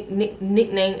knew his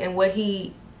nickname and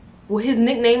his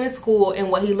nickname in school and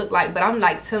what he looked like. But I'm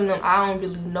like telling them I don't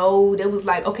really know. They was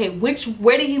like, okay, where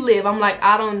did he live? I'm like,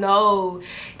 I don't know.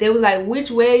 They was like,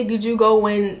 which way did you go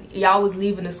when y'all was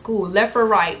leaving the school, left or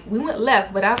right? We went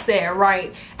left, but I said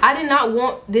right. I did not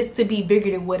want this to be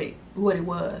bigger than what it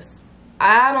was.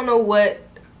 I don't know,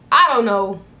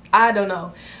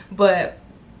 but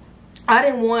I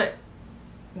didn't want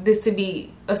this to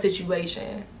be a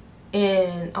situation.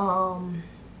 And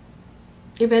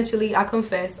eventually I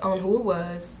confessed on who it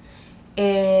was,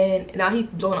 and now he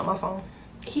blowing up my phone.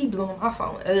 He blowing my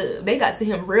phone up. They got to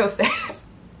him real fast.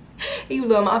 He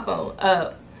blowing my phone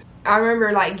up. I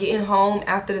remember like getting home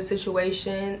after the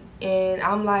situation, and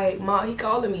I'm like, Mom, he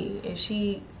calling me. And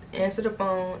she answered the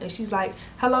phone, and she's like,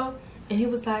 hello? And he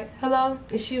was like, hello?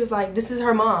 And she was like, this is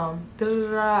her mom. Da, da,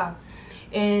 da, da.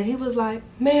 And he was like,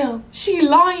 ma'am, she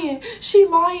lying. She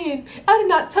lying. I did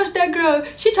not touch that girl.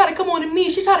 She tried to come on to me.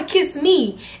 She tried to kiss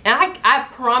me. And I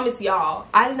promise y'all,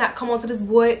 I did not come on to this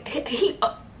boy. He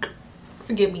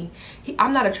forgive me.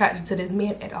 I'm not attracted to this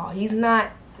man at all. He's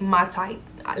not my type.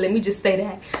 Let me just say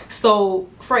that. So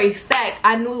for a fact,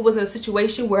 I knew it wasn't a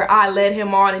situation where I led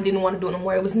him on and didn't want to do it no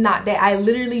more. It was not that. I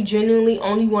literally genuinely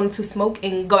only wanted to smoke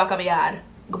and go back out my yard.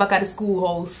 Go back out of school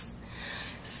house.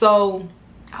 So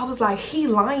I was like, he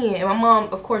lying. And my mom,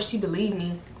 of course, she believed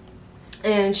me.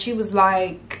 And she was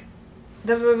like,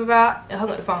 da da da da, and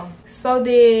hung up the phone. So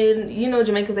then, you know,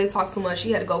 Jamaicans, they talk too much.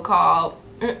 She had to go call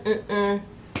and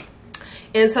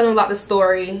tell them about the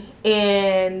story.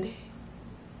 And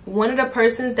one of the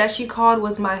persons that she called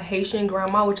was my Haitian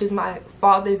grandma, which is my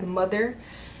father's mother.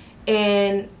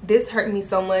 And this hurt me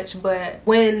so much. But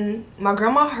when my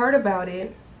grandma heard about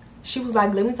it, she was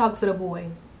like, let me talk to the boy.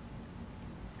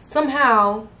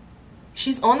 Somehow,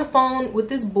 she's on the phone with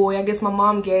this boy. I guess my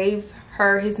mom gave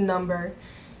her his number.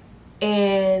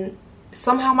 And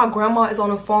somehow my grandma is on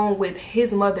the phone with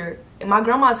his mother. And my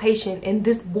grandma's Haitian, and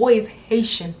this boy is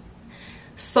Haitian.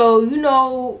 So, you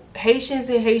know,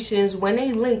 Haitians, when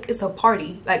they link, it's a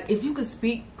party. Like, if you could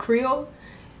speak Creole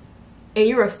and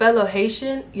you're a fellow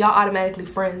Haitian, y'all automatically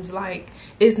friends. Like,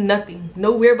 it's nothing.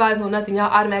 No weird vibes, no nothing.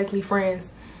 Y'all automatically friends.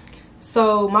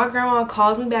 So my grandma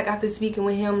calls me back after speaking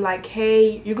with him like,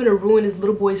 hey, you're gonna ruin this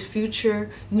little boy's future.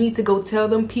 You need to go tell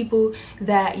them people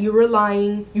that you were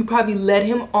lying. You probably led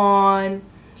him on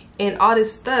and all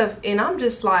this stuff. And I'm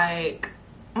just like,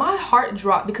 my heart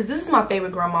dropped, because this is my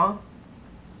favorite grandma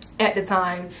at the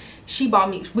time. She bought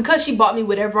me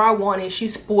whatever I wanted. She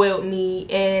spoiled me,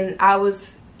 and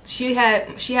she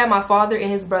had my father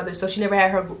and his brother, so she never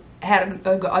had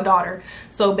a daughter.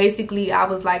 So basically I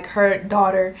was like her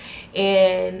daughter.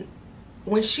 And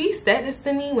when she said this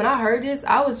to me, when I heard this,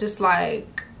 I was just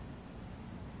like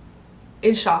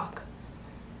in shock.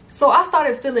 So I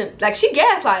started feeling like she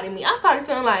gaslighted me. I started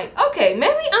feeling like, okay,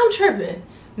 maybe I'm tripping.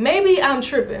 Maybe I'm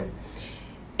tripping.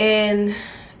 And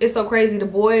it's so crazy. The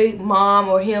boy mom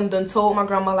or him done told my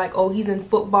grandma like, oh, he's in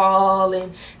football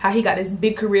and how he got this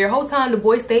big career. Whole time the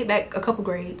boy stayed back a couple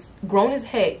grades, grown as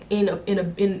heck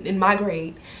in my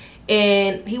grade,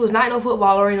 and he was not in no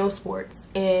football or in no sports.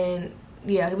 And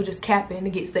yeah, he was just capping to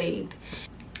get saved.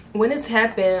 When this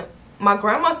happened, my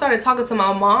grandma started talking to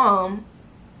my mom,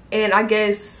 and I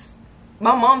guess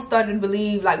my mom started to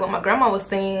believe like what my grandma was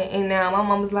saying, and now my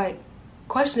mom was like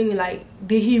questioning me like,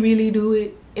 did he really do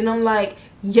it? And I'm like,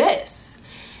 yes.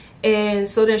 And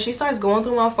so then she starts going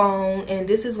through my phone, and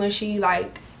this is when she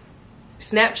like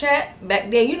Snapchat. Back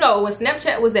then, you know, when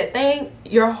Snapchat was that thing,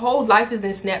 your whole life is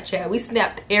in Snapchat. We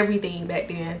snapped everything back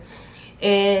then.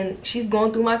 And she's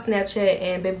going through my Snapchat,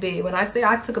 and baby, when I say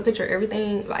I took a picture of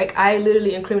everything, like I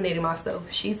literally incriminated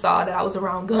myself. She saw that I was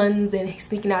around guns and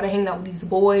sneaking out and hanging out with these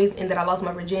boys, and that I lost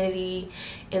my virginity,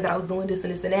 and that I was doing this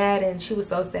and this and that. And she was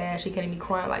so sad. She came to me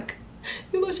crying like,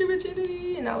 you lost your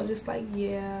virginity. And I was just like,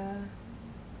 yeah.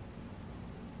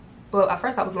 Well, at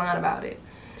first I was lying about it,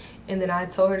 and then I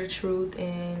told her the truth,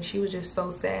 and she was just so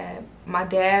sad. My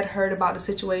dad heard about the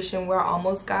situation where I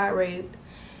almost got raped.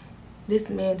 This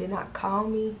man did not call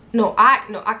me.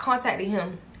 I contacted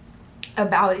him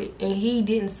about it, and he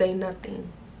didn't say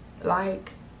nothing.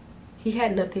 Like, he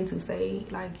had nothing to say.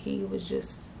 Like, he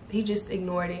just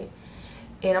ignored it.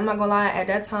 And I'm not gonna lie, at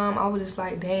that time I was just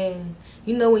like, dang.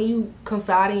 You know, when you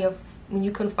confide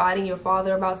in your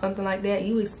father about something like that,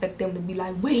 you expect them to be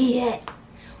like, where he at?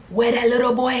 Where that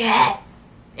little boy at?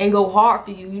 And go hard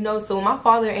for you, you know. So my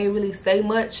father ain't really say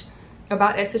much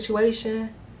about that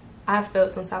situation. I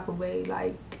felt some type of way.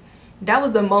 Like, that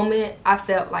was the moment I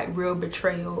felt like real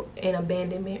betrayal and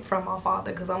abandonment from my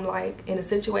father, because I'm like, in a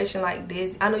situation like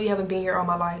this, I know you haven't been here all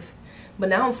my life, but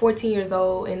now I'm 14 years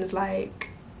old, and it's like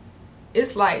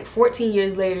 14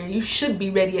 years later, you should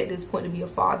be ready at this point to be a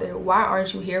father. Why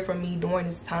aren't you here for me during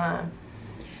this time?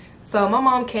 So my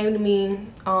mom came to me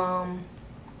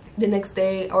the next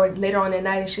day or later on that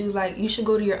night, and she was like, you should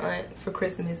go to your aunt for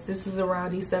Christmas. This is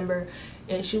around December.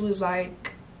 And she was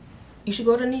like, you should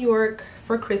go to New York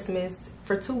for Christmas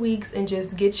for 2 weeks and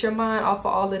just get your mind off of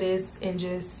all of this and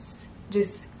just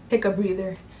take a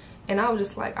breather. And I was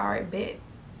just like, all right, bet.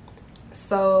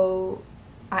 So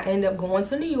I ended up going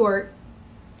to New York,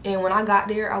 and when I got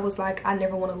there, I was like, I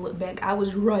never want to look back. I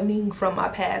was running from my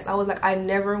past. I was like, I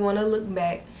never want to look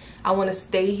back. I want to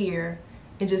stay here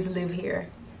and just live here.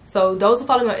 So those who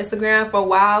follow me on Instagram for a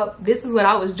while, this is when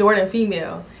I was Jordan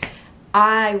female.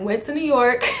 I went to New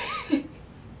York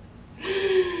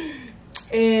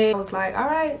and I was like, all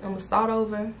right, I'm gonna start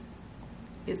over.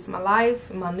 It's my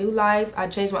life, my new life. I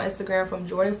changed my Instagram from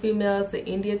Jordan female to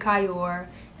India Kayor,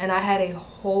 and I had a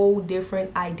whole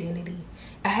different identity.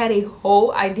 I had a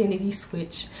whole identity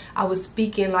switch. I was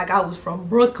speaking like I was from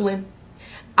Brooklyn.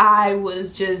 I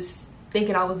was just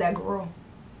thinking I was that girl,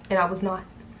 and I was not.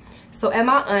 So at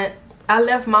my aunt, I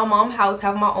left my mom's house,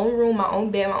 have my own room, my own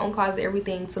bed, my own closet,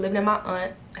 everything, to living in my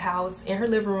aunt's house in her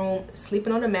living room,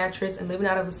 sleeping on a mattress and living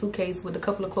out of a suitcase with a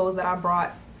couple of clothes that I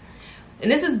brought. And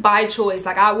this is by choice.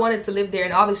 Like, I wanted to live there,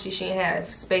 and obviously she didn't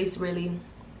have space really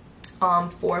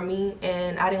for me,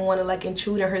 and I didn't want to like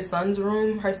intrude in her son's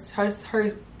room. Her sons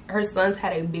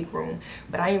had a big room,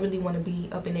 but I didn't really want to be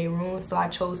up in their room, so I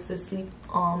chose to sleep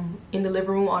in the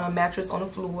living room on a mattress on the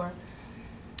floor.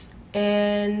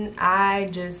 And I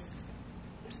just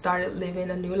started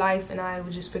living a new life, and I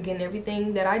was just forgetting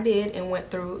everything that I did and went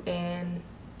through, and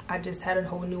I just had a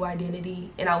whole new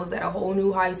identity, and I was at a whole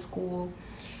new high school.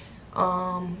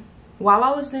 While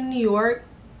I was in New York,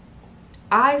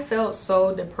 I felt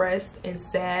so depressed and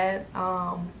sad.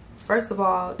 First of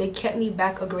all, they kept me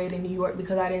back a grade in New York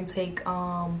because I didn't take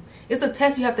it's a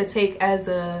test you have to take as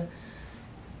a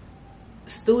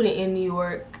student in New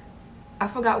York. I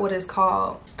forgot what it's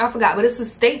called. I forgot, but it's a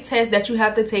state test that you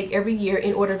have to take every year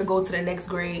in order to go to the next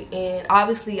grade. And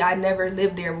obviously I never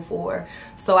lived there before,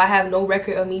 so I have no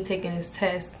record of me taking this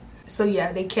test. So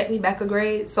yeah, they kept me back a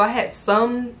grade. So I had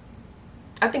some,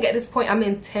 I think at this point I'm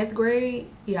in 10th grade.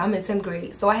 Yeah, I'm in 10th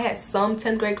grade. So I had some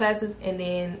 10th grade classes and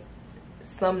then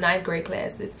some 9th grade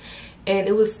classes. And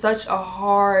it was such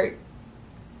a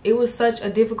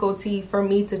difficulty for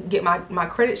me to get my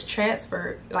credits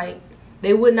transferred. Like,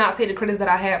 they would not take the credits that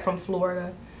I had from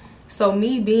Florida. So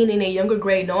me being in a younger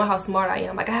grade, knowing how smart I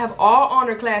am, like I have all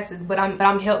honor classes, but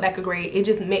I'm held back a grade. It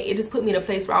just put me in a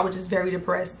place where I was just very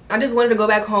depressed. I just wanted to go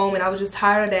back home, and I was just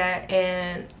tired of that.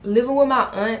 And living with my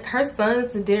aunt, her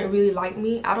sons didn't really like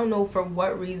me. I don't know for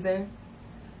what reason.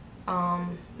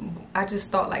 I just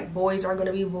thought like boys are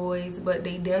gonna be boys, but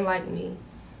they didn't like me.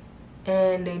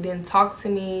 and they didn't talk to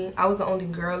me. I was the only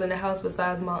girl in the house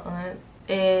besides my aunt,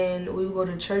 and we would go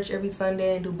to church every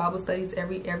Sunday and do Bible studies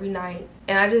every night.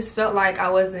 And I just felt like I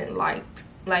wasn't liked.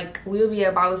 Like, we would be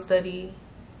at Bible study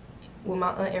with my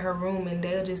aunt in her room, and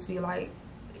they'll just be like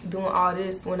doing all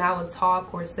this when I would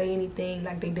talk or say anything,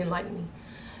 like they didn't like me.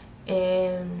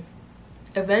 And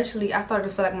eventually I started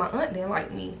to feel like my aunt didn't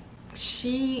like me.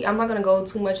 I'm not gonna go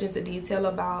too much into detail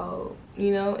about,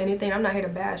 you know, anything. I'm not here to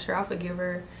bash her. I'll forgive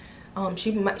her.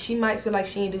 She might feel like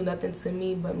she ain't do nothing to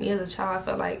me, but me as a child, I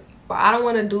felt like, but I don't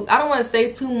want to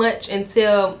say too much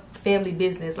until family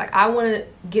business. Like, I want to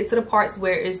get to the parts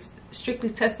where it's strictly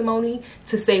testimony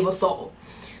to save a soul.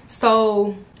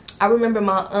 So I remember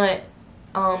my aunt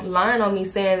lying on me,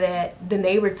 saying that the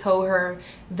neighbor told her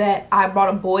that I brought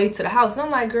a boy to the house. And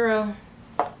I'm like, girl,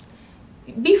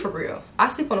 be for real. I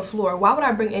sleep on the floor. Why would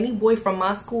I bring any boy from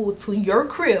my school to your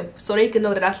crib so they can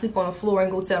know that I sleep on the floor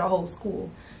and go tell the whole school?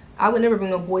 I would never bring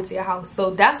no boy to your house.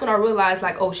 So that's when I realized,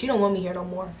 like, oh, she don't want me here no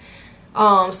more.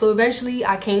 So eventually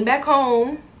I came back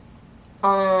home.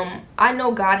 I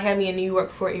know God had me in New York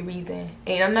for a reason,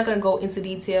 and I'm not gonna go into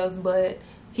details, but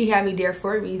he had me there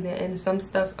for a reason, and some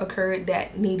stuff occurred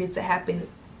that needed to happen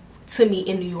to me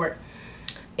in New York.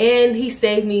 And he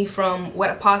saved me from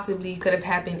what possibly could have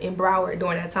happened in Broward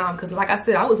during that time, because like I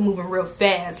said, I was moving real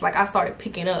fast. Like, I started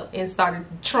picking up and started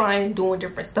trying, doing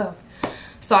different stuff.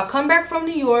 So I come back from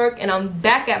New York and I'm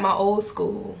back at my old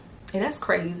school, and that's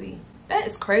crazy. That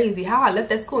is crazy how I left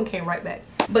that school and came right back.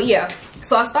 But yeah,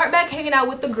 so I start back hanging out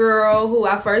with the girl who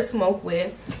I first smoked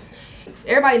with.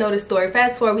 Everybody know this story.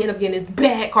 Fast forward, we end up getting this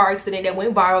bad car accident that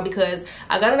went viral because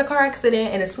I got in a car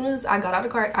accident, and as soon as I got out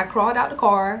of the car, I crawled out the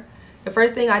car. The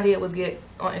first thing I did was get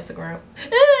on Instagram.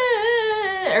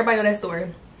 Everybody know that story.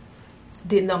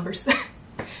 Did numbers.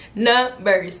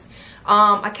 Numbers.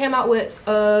 I came out with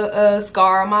a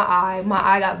scar on my eye. My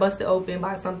eye got busted open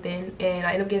by something, and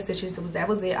I ended up getting stitches. That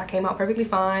was it. I came out perfectly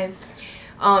fine.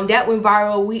 That went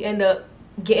viral. We ended up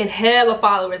getting hella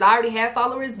followers. I already had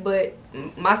followers, but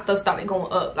my stuff started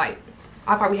going up. Like,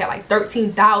 I probably had like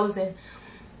 13,000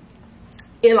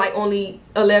 in like only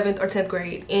 11th or 10th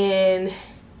grade. And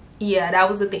yeah, that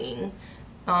was the thing.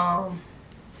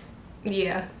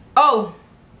 Yeah. Oh,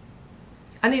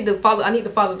 I need to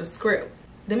follow the script.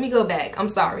 Let me go back. I'm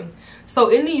sorry. So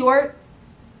in New York,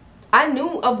 I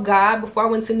knew of God before I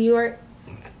went to New York,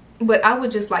 but I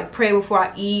would just like pray before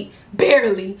I eat,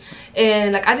 barely.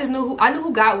 And like, I knew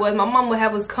who God was. My mom would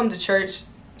have us come to church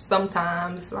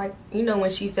sometimes, like, you know,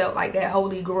 when she felt like that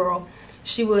holy girl,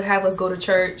 she would have us go to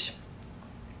church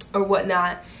or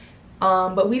whatnot.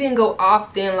 But we didn't go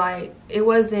often. Like,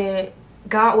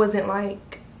 God wasn't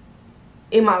like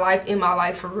in my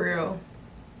life for real.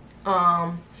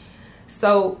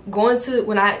 So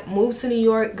when I moved to New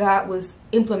York, God was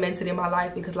implemented in my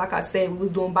life, because like I said, we was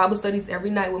doing Bible studies every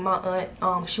night with my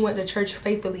aunt. She went to church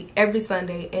faithfully every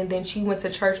Sunday, and then she went to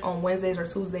church on Wednesdays or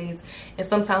Tuesdays, and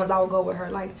sometimes I would go with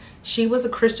her. Like, she was a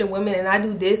Christian woman, and I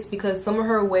do this because some of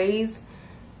her ways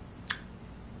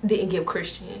didn't give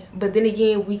Christian, but then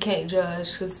again, we can't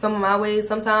judge, because some of my ways,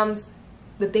 sometimes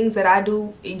the things that I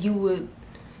do, you would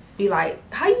be like,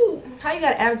 how you got an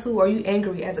attitude, or are you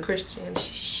angry as a Christian?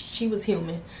 She was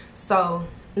human. So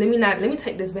let me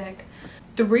take this back.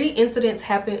 3 incidents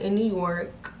happened in New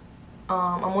York.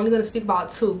 I'm only going to speak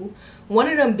about 2. One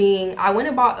of them being, I went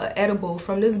and bought an edible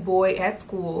from this boy at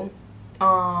school.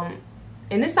 And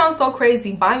this sounds so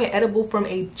crazy, buying an edible from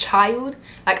a child.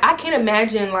 Like, I can't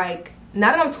imagine, like,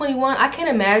 now that I'm 21, I can't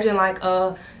imagine like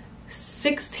a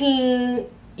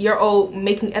 16-year-old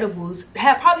making edibles.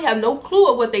 Probably have no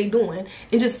clue of what they doing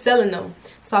and just selling them.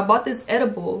 So I bought this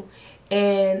edible,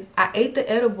 and I ate the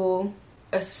edible.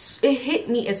 It hit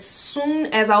me as soon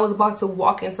as I was about to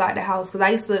walk inside the house, because I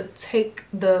used to take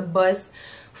the bus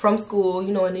from school.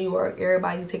 You know, in New York,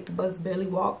 everybody take the bus, barely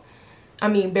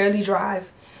drive.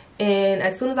 And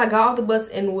as soon as I got off the bus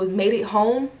and made it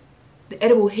home, the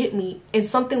edible hit me, and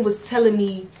something was telling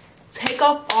me, take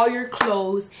off all your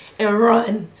clothes and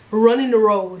run in the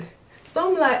road. So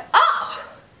I'm like, oh,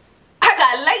 I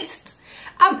got laced.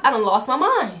 I done lost my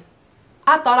mind.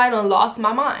 I thought I done lost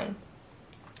my mind.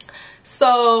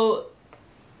 So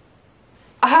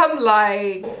I'm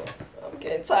like, I'm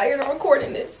getting tired of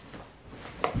recording this.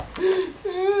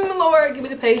 Lord, give me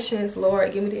the patience.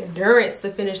 Lord, give me the endurance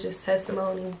to finish this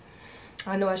testimony.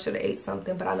 I know I should have ate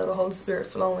something, but I know the Holy Spirit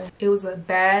flowing. It was a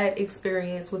bad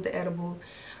experience with the edible.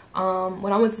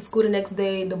 When I went to school the next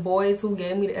day, the boys who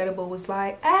gave me the edible was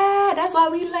like, ah, that's why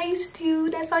we laced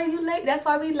you. That's why we laced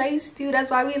you.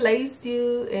 That's why we laced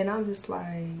you. And I'm just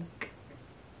like,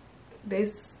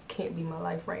 this can't be my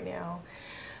life right now.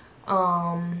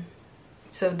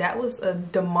 So that was a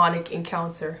demonic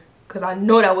encounter, because I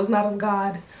know that was not of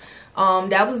God.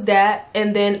 That was that.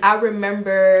 And then I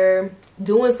remember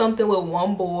doing something with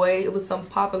one boy. It was some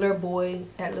popular boy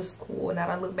at the school. Now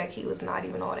that I look back, he was not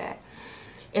even all that.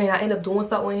 And I ended up doing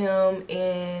something with him,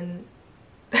 and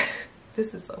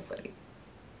this is so funny.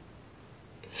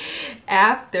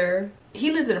 After,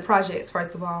 he lived in the projects,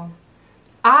 first of all.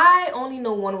 I only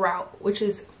know one route, which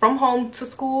is from home to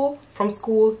school, from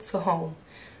school to home.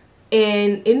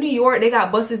 And in New York, they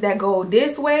got buses that go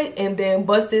this way and then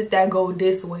buses that go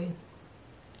this way.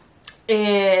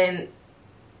 And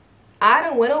I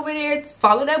done went over there to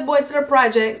follow that boy to the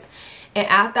projects. And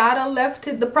after I done left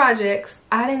the projects,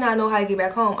 I did not know how to get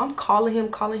back home. I'm calling him.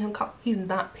 He's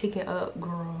not picking up,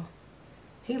 girl.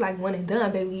 He like, one and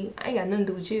done, baby. I ain't got nothing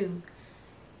to do with you.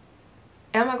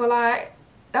 And I'm not gonna lie,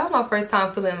 that was my first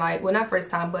time feeling like, well, not first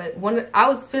time, but I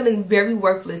was feeling very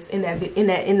worthless in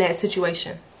that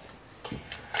situation.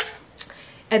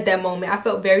 At that moment, I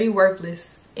felt very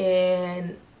worthless,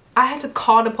 and I had to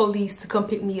call the police to come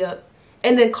pick me up,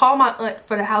 and then call my aunt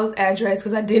for the house address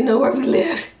because I didn't know where we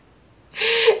lived.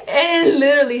 And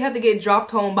literally had to get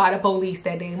dropped home by the police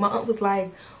that day. My aunt was like,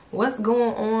 what's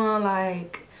going on?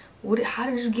 Like, how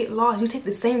did you get lost? You take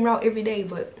the same route every day.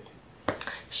 But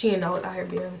she didn't know what I had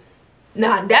been.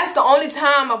 Nah, that's the only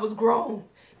time I was grown.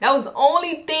 That was the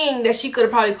only thing that she could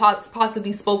have probably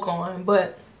possibly spoke on,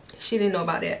 but she didn't know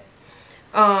about that.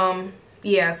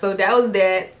 Yeah, so that was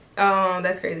that.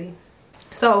 That's crazy.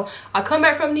 So I come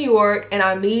back from New York and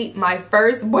I meet my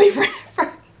first boyfriend.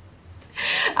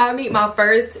 I meet my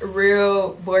first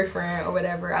real boyfriend or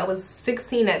whatever. I was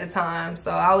 16 at the time,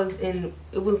 so I was in,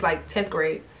 it was like 10th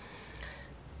grade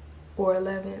or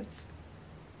 11th.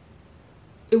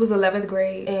 It was 11th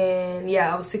grade, and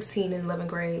yeah, I was 16 in 11th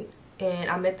grade, and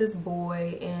I met this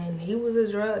boy, and he was a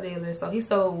drug dealer, so he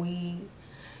sold weed.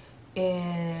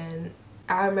 And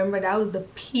I remember that was the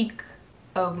peak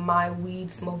of my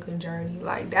weed smoking journey.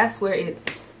 Like, that's where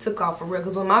it took off for real,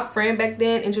 because when my friend back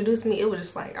then introduced me, it was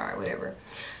just like, all right, whatever,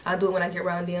 I'll do it when I get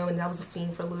around them. And I was a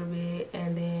fiend for a little bit,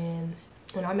 and then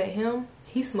when I met him,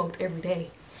 he smoked every day.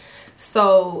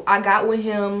 So I got with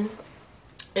him,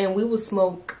 and we would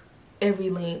smoke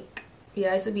every link. Yeah,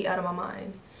 I used to be out of my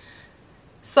mind.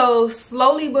 So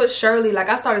slowly but surely, like,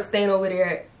 I started staying over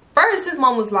there. First, his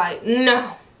mom was like,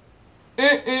 no,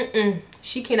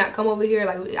 she cannot come over here.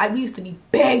 Like, we used to be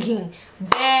begging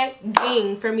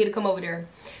for me to come over there.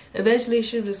 Eventually,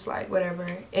 she was just like, whatever.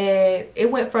 And it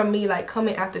went from me like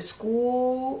coming after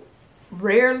school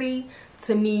rarely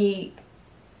to me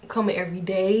coming every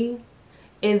day,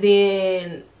 and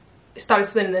then started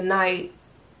spending the night,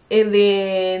 and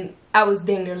then I was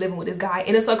dang near living with this guy.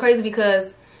 And it's so crazy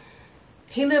because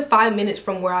he lived 5 minutes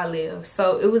from where I live,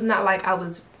 so it was not like I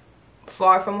was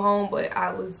far from home, but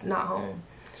I was not home.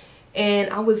 And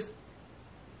I was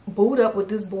booed up with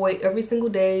this boy every single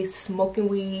day, smoking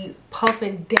weed,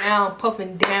 puffing down,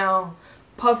 puffing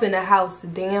the house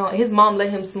down. His mom let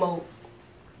him smoke,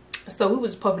 so we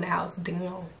was puffing the house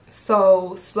down.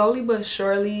 So slowly but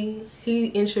surely, he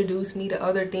introduced me to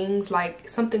other things, like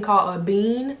something called a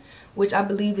bean, which I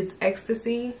believe is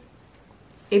ecstasy.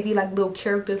 It'd be like little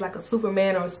characters like a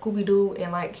Superman or a Scooby-Doo,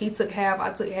 and like he took half,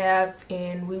 I took half,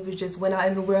 and we was just went out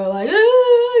in the world like,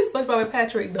 SpongeBob and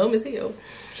Patrick, dumb as hell.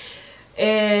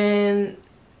 And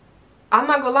I'm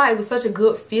not gonna lie, it was such a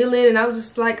good feeling, and I was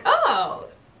just like, oh,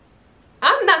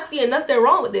 I'm not seeing nothing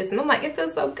wrong with this. And I'm like, it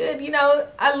feels so good, you know,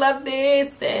 I love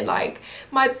this, and like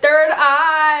my third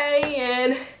eye,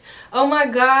 and oh my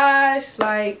gosh,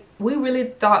 like we really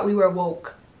thought we were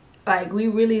woke. Like, we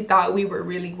really thought we were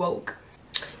really woke.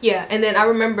 Yeah, and then I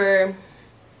remember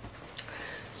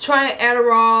trying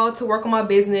Adderall to work on my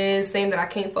business, saying that I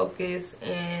can't focus,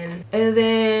 and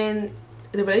then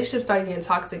the relationship started getting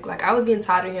toxic. Like, I was getting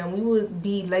tired of him. We would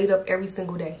be laid up every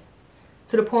single day,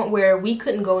 to the point where we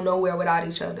couldn't go nowhere without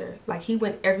each other. Like, he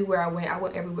went everywhere I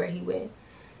went everywhere he went.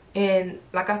 And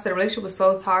like I said, the relationship was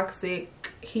so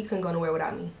toxic, he couldn't go nowhere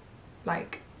without me.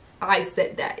 Like, I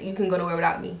said that, you can go nowhere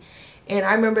without me. And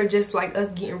I remember just like us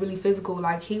getting really physical.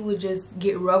 Like, he would just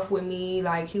get rough with me.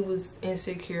 Like, he was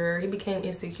insecure. He became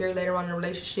insecure later on in the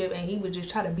relationship, and he would just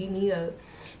try to beat me up.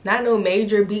 Not no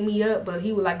major beat me up, but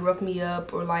he would like rough me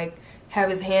up, or like have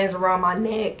his hands around my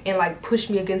neck and like push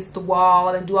me against the wall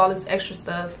and do all this extra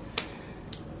stuff.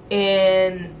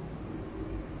 And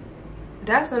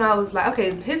that's when I was like,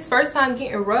 okay, his first time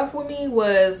getting rough with me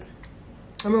was,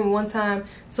 I remember one time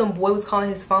some boy was calling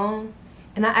his phone,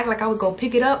 and I act like I was gonna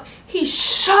pick it up. He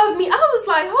shoved me. I was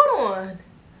like, hold on.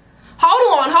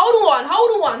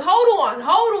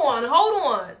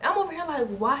 I'm over here like,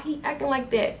 why he acting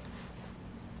like that?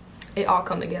 it all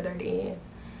come together at the end.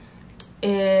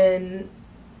 And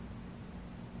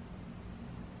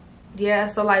yeah,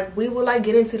 so like we would like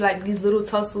get into like these little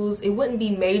tussles. It wouldn't be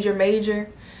major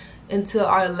until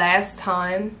our last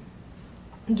time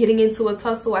getting into a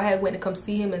tussle. I had went to come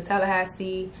see him in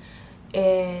Tallahassee.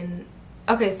 And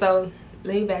okay, so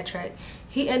let me backtrack.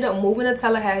 He ended up moving to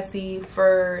Tallahassee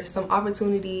for some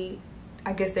opportunity.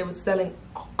 I guess they was selling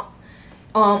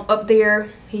up there.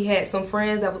 He had some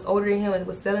friends that was older than him and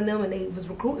was selling them, and they was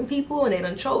recruiting people, and they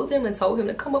done chose him and told him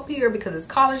to come up here because it's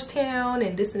college town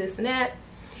and this and this and that.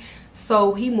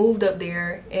 So he moved up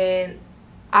there, and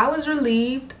I was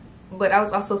relieved, but I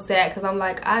was also sad because I'm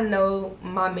like, I know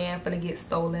my man finna get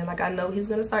stolen. Like, I know he's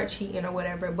gonna start cheating or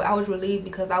whatever. But I was relieved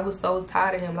because I was so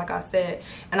tired of him, like I said.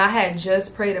 And I had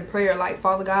just prayed a prayer like,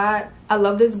 Father God, I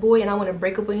love this boy and I want to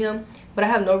break up with him, but I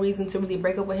have no reason to really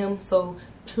break up with him. So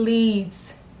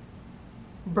please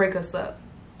break us up.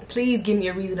 Please give me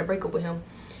a reason to break up with him.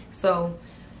 So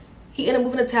he ended up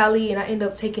moving to Tally, and I ended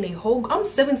up taking a whole, I'm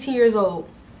 17 years old.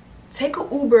 Take an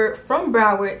Uber from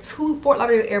Broward to Fort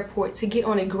Lauderdale Airport to get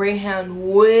on a Greyhound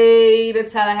way to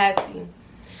Tallahassee.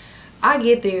 I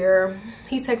get there.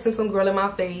 He texting some girl in my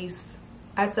face.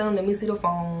 I tell him, let me see the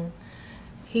phone.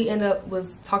 He ended up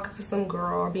was talking to some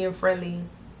girl, being friendly.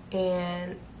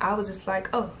 And I was just like,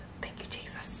 oh, thank you,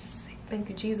 Jesus. Thank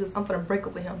you, Jesus. I'm gonna break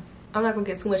up with him. I'm not gonna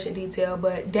get too much in detail,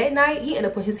 but that night, he ended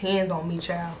up putting his hands on me,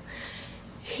 child.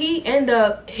 He ended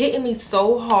up hitting me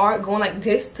so hard, going like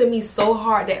this to me so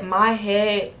hard that my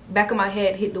head, back of my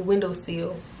head hit the window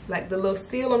sill. Like the little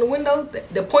seal on the window,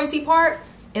 the pointy part,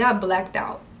 and I blacked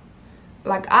out.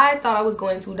 Like I thought I was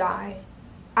going to die.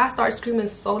 I started screaming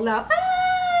so loud.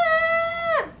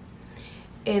 Ah!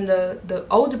 And the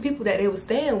older people that he was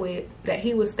staying with,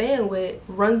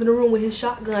 runs in the room with his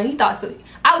shotgun. He thought so.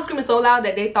 I was screaming so loud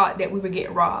that they thought that we were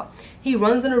getting robbed. He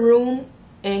runs in the room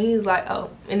and he's like, oh,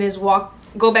 and just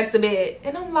go back to bed.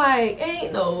 And I'm like,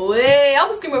 ain't no way. I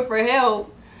was screaming for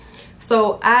help.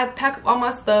 So I pack up all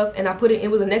my stuff and I put it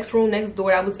was the next room next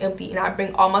door that was empty, and I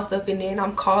bring all my stuff in there, and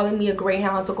I'm calling me a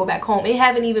Greyhound to go back home. It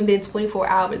haven't even been 24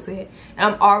 hours yet,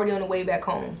 and I'm already on the way back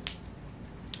home.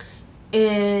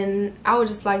 And I was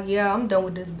just like, yeah, I'm done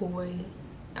with this boy.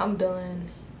 I'm done.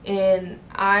 And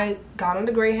I got on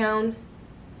the Greyhound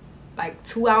like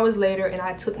 2 hours later, and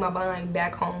I took my behind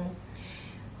back home.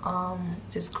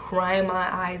 Just crying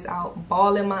my eyes out,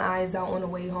 bawling my eyes out on the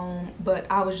way home. But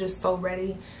I was just so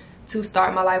ready to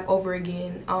start my life over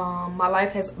again. My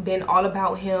life has been all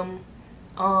about him.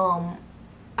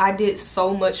 I did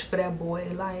so much for that boy.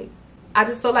 Like, I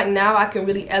just felt like now I can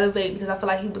really elevate, because I feel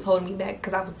like he was holding me back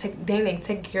because I was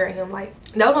taking care of him. Like,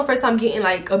 that was my first time getting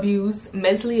like abused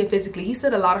mentally and physically. He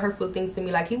said a lot of hurtful things to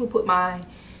me. Like, he would put my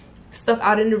stuff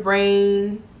out in the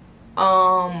rain,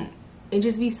 and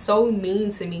just be so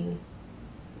mean to me.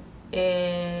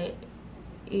 And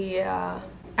yeah,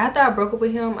 after I broke up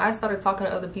with him, I started talking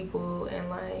to other people, and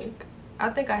like I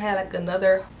think I had like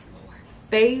another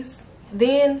phase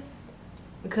then,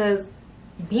 because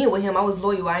being with him, I was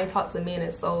loyal. I ain't talked to men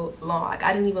in so long. Like,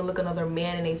 I didn't even look another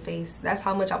man in their face. That's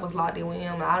how much I was locked in with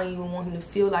him. I don't even want him to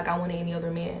feel like I wanted any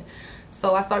other man.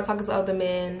 So I started talking to other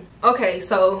men. Okay,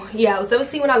 so yeah, I was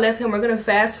 17 when I left him. We're gonna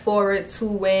fast forward to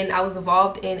when I was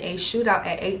involved in a shootout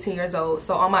at 18 years old.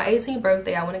 So on my 18th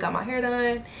birthday, I went and got my hair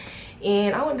done,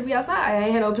 and I wanted to be outside. I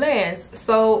ain't had no plans.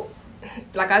 So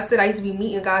like I said, I used to be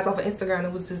meeting guys off of Instagram.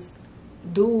 It was this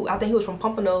dude, I think he was from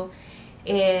Pompano,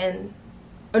 and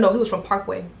or no, he was from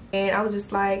Parkway. And I was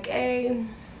just like, hey,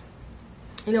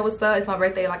 you know what's up? It's my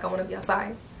birthday. Like, I want to be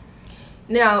outside.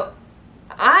 Now,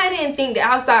 I didn't think the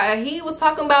outside he was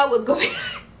talking about was going to be...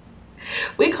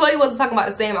 We clearly wasn't talking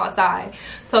about the same outside.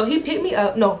 So he picked me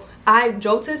up. No, I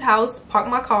drove to his house, parked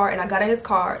my car, and I got in his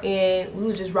car, and we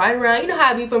were just riding around. You know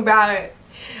how I be from Broward.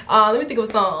 Let me think of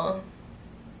a song.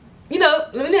 You know,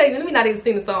 let me not even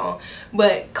sing the song,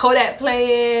 but Kodak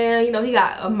playing. You know, he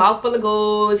got a mouthful of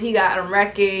goals, he got them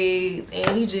records,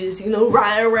 and he just, you know,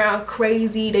 riding around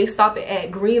crazy. They stopping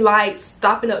at green lights,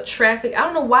 stopping up traffic. I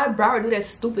don't know why Broward do that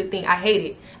stupid thing. I hate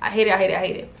it. I hate it. I hate it. I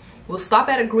hate it. We'll stop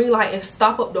at a green light and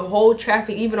stop up the whole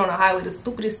traffic, even on the highway. The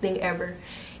stupidest thing ever.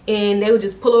 And they would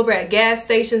just pull over at gas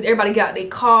stations. Everybody got out their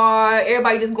car.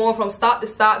 Everybody just going from stop to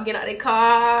stop, getting out their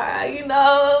car. You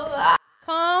know.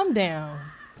 Calm down.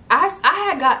 I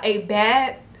had got a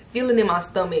bad feeling in my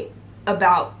stomach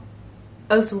about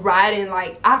us riding.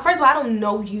 Like, first of all, I don't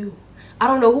know you. I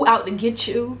don't know who out to get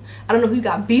you. I don't know who you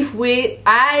got beef with.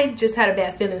 I just had a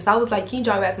bad feeling. So I was like, can you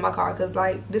drive me back to my car? Because,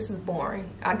 like, this is boring.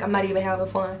 I'm not even having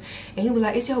fun. And he was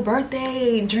like, it's your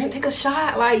birthday. Drink, take a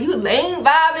shot. Like, you lame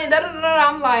vibing. Da, da, da, da.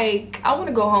 I'm like, I want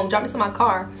to go home. Drop me to my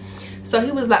car. So he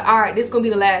was like, all right, this is gonna be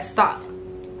the last stop.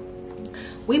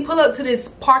 We pull up to this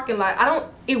parking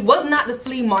lot. It was not the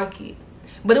flea market,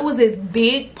 but it was this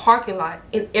big parking lot,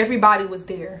 and everybody was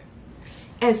there.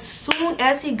 As soon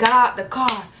as he got out the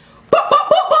car,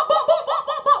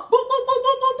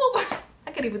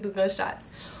 I can't even do gunshots.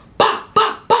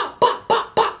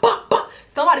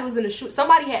 Somebody was in the shoot.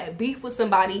 Somebody had beef with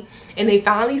somebody, and they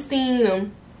finally seen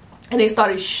him, and they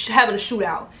started having a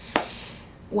shootout.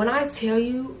 When I tell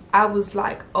you, I was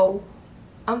like, oh,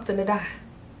 I'm finna die.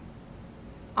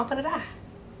 I'm finna die.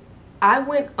 I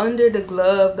went under the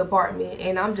glove department,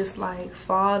 and I'm just like,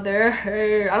 Father,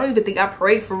 I don't even think I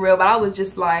prayed for real, but I was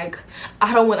just like,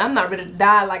 I'm not ready to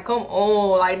die. Like, come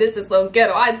on, like, this is so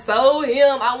ghetto. I told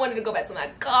him I wanted to go back to my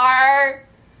car.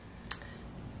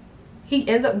 He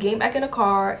ends up getting back in the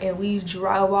car, and we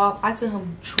drive off. I tell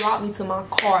him, drop me to my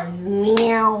car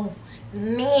now.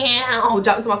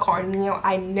 Drop me to my car now.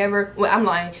 I'm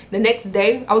lying. The next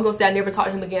day, I was gonna say I never talked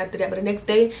to him again after that, but the next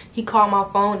day he called my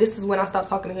phone. This is when I stopped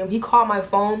talking to him. He called my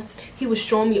phone. He was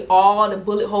showing me all the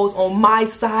bullet holes on my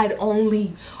side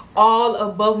only, all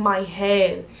above my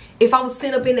head. If I was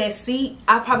sitting up in that seat,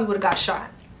 I probably would have got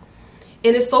shot.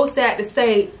 And it's so sad to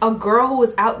say, a girl who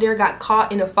was out there got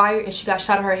caught in a fire and she got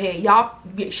shot in her head. Y'all,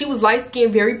 she was light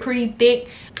skinned, very pretty, thick.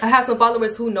 I have some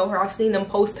followers who know her. I've seen them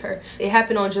post her. It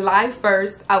happened on July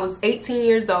 1st. I was 18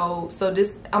 years old. So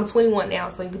I'm 21 now,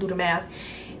 so you can do the math.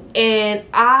 And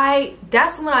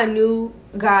that's when I knew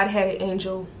God had an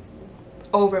angel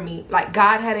over me. Like,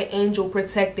 God had an angel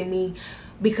protecting me,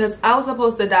 because I was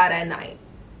supposed to die that night.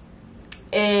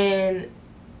 And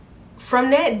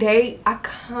from that day, I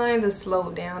kind of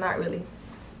slowed down. Not really.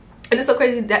 And it's so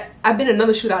crazy that I've been in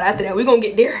another shootout after that. We're gonna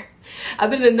get there. I've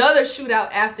been in another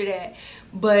shootout after that.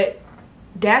 But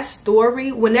that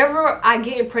story, whenever I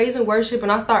get in praise and worship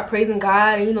and I start praising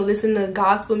God and, you know, listen to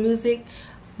gospel music,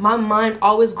 my mind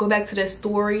always go back to that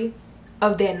story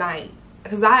of that night.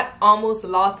 Because I almost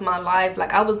lost my life.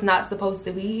 Like, I was not supposed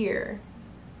to be here.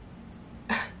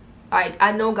 Like,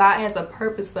 I know God has a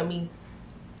purpose for me.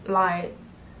 Like,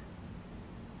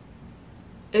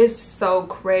 it's so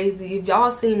crazy. If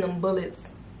y'all seen them bullets,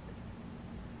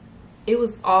 it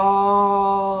was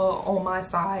all on my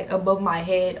side, above my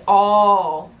head,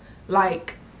 all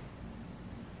like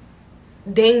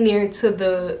dang near to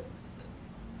the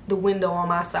window on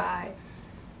my side.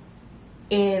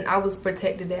 And I was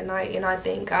protected that night, and I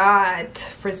thank God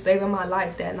for saving my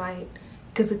life that night,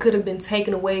 because it could have been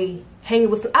taken away. Hanging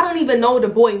with I don't even know the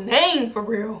boy name for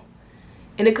real.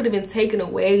 And it could have been taken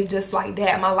away just like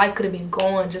that. My life could have been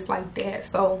gone just like that.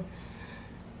 So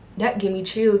that gave me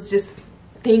chills just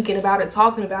thinking about it,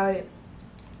 talking about it.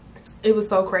 It was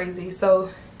so crazy. So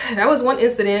that was one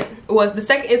incident. The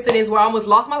second incident is where I almost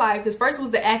lost my life. Because first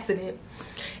was the accident.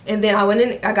 And then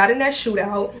I got in that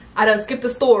shootout. I done skipped the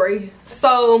story.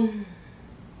 So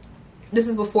this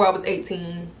is before I was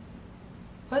 18.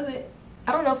 Was it?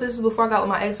 I don't know if this is before I got with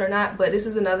my ex or not, but this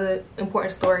is another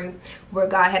important story where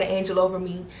God had an angel over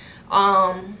me.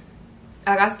 Like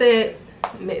I said,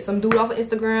 met some dude off of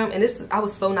Instagram, and I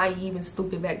was so naive and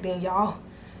stupid back then, y'all.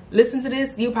 Listen to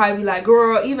this, you probably be like,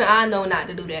 girl, even I know not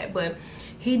to do that. But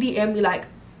he DM'd me like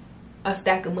a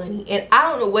stack of money, and I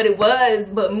don't know what it was,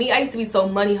 but me, I used to be so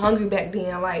money hungry back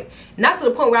then. Like, not to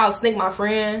the point where I would snake my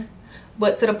friend,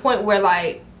 but to the point where,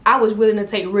 like, I was willing to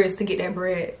take risks to get that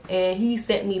bread. And he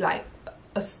sent me like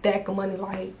a stack of money,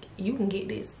 like, you can get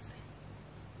this,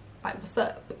 like, what's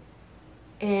up?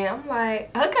 And I'm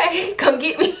like, okay, come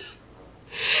get me.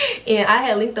 And I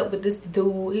had linked up with this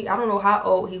dude. I don't know how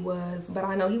old he was, but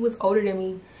I know he was older than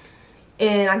me.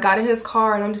 And I got in his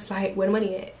car, and I'm just like, where the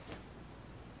money at?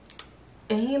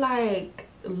 And he like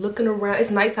looking around.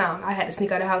 It's nighttime. I had to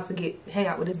sneak out of the house to hang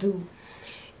out with this dude.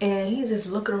 And he's just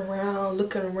looking around.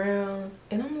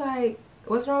 And I'm like,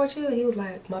 what's wrong with you? And he was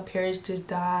like, my parents just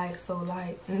died, so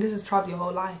like, and this is probably your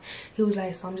whole life. He was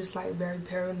like, so I'm just like very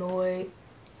paranoid.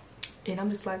 And I'm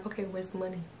just like, okay, where's the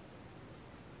money?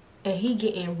 And he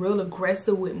getting real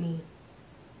aggressive with me,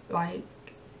 like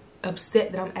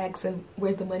upset that I'm asking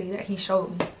where's the money that he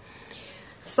showed me.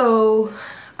 So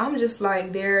I'm just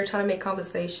like there trying to make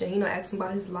conversation, you know, asking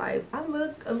about his life. I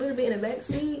look a little bit in the back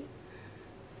seat,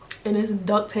 and there's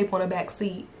duct tape on the back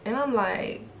seat, and I'm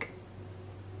like,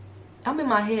 I'm in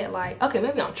my head like, okay,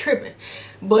 maybe I'm tripping,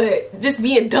 but just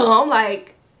being dumb,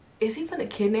 like, is he gonna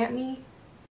kidnap me?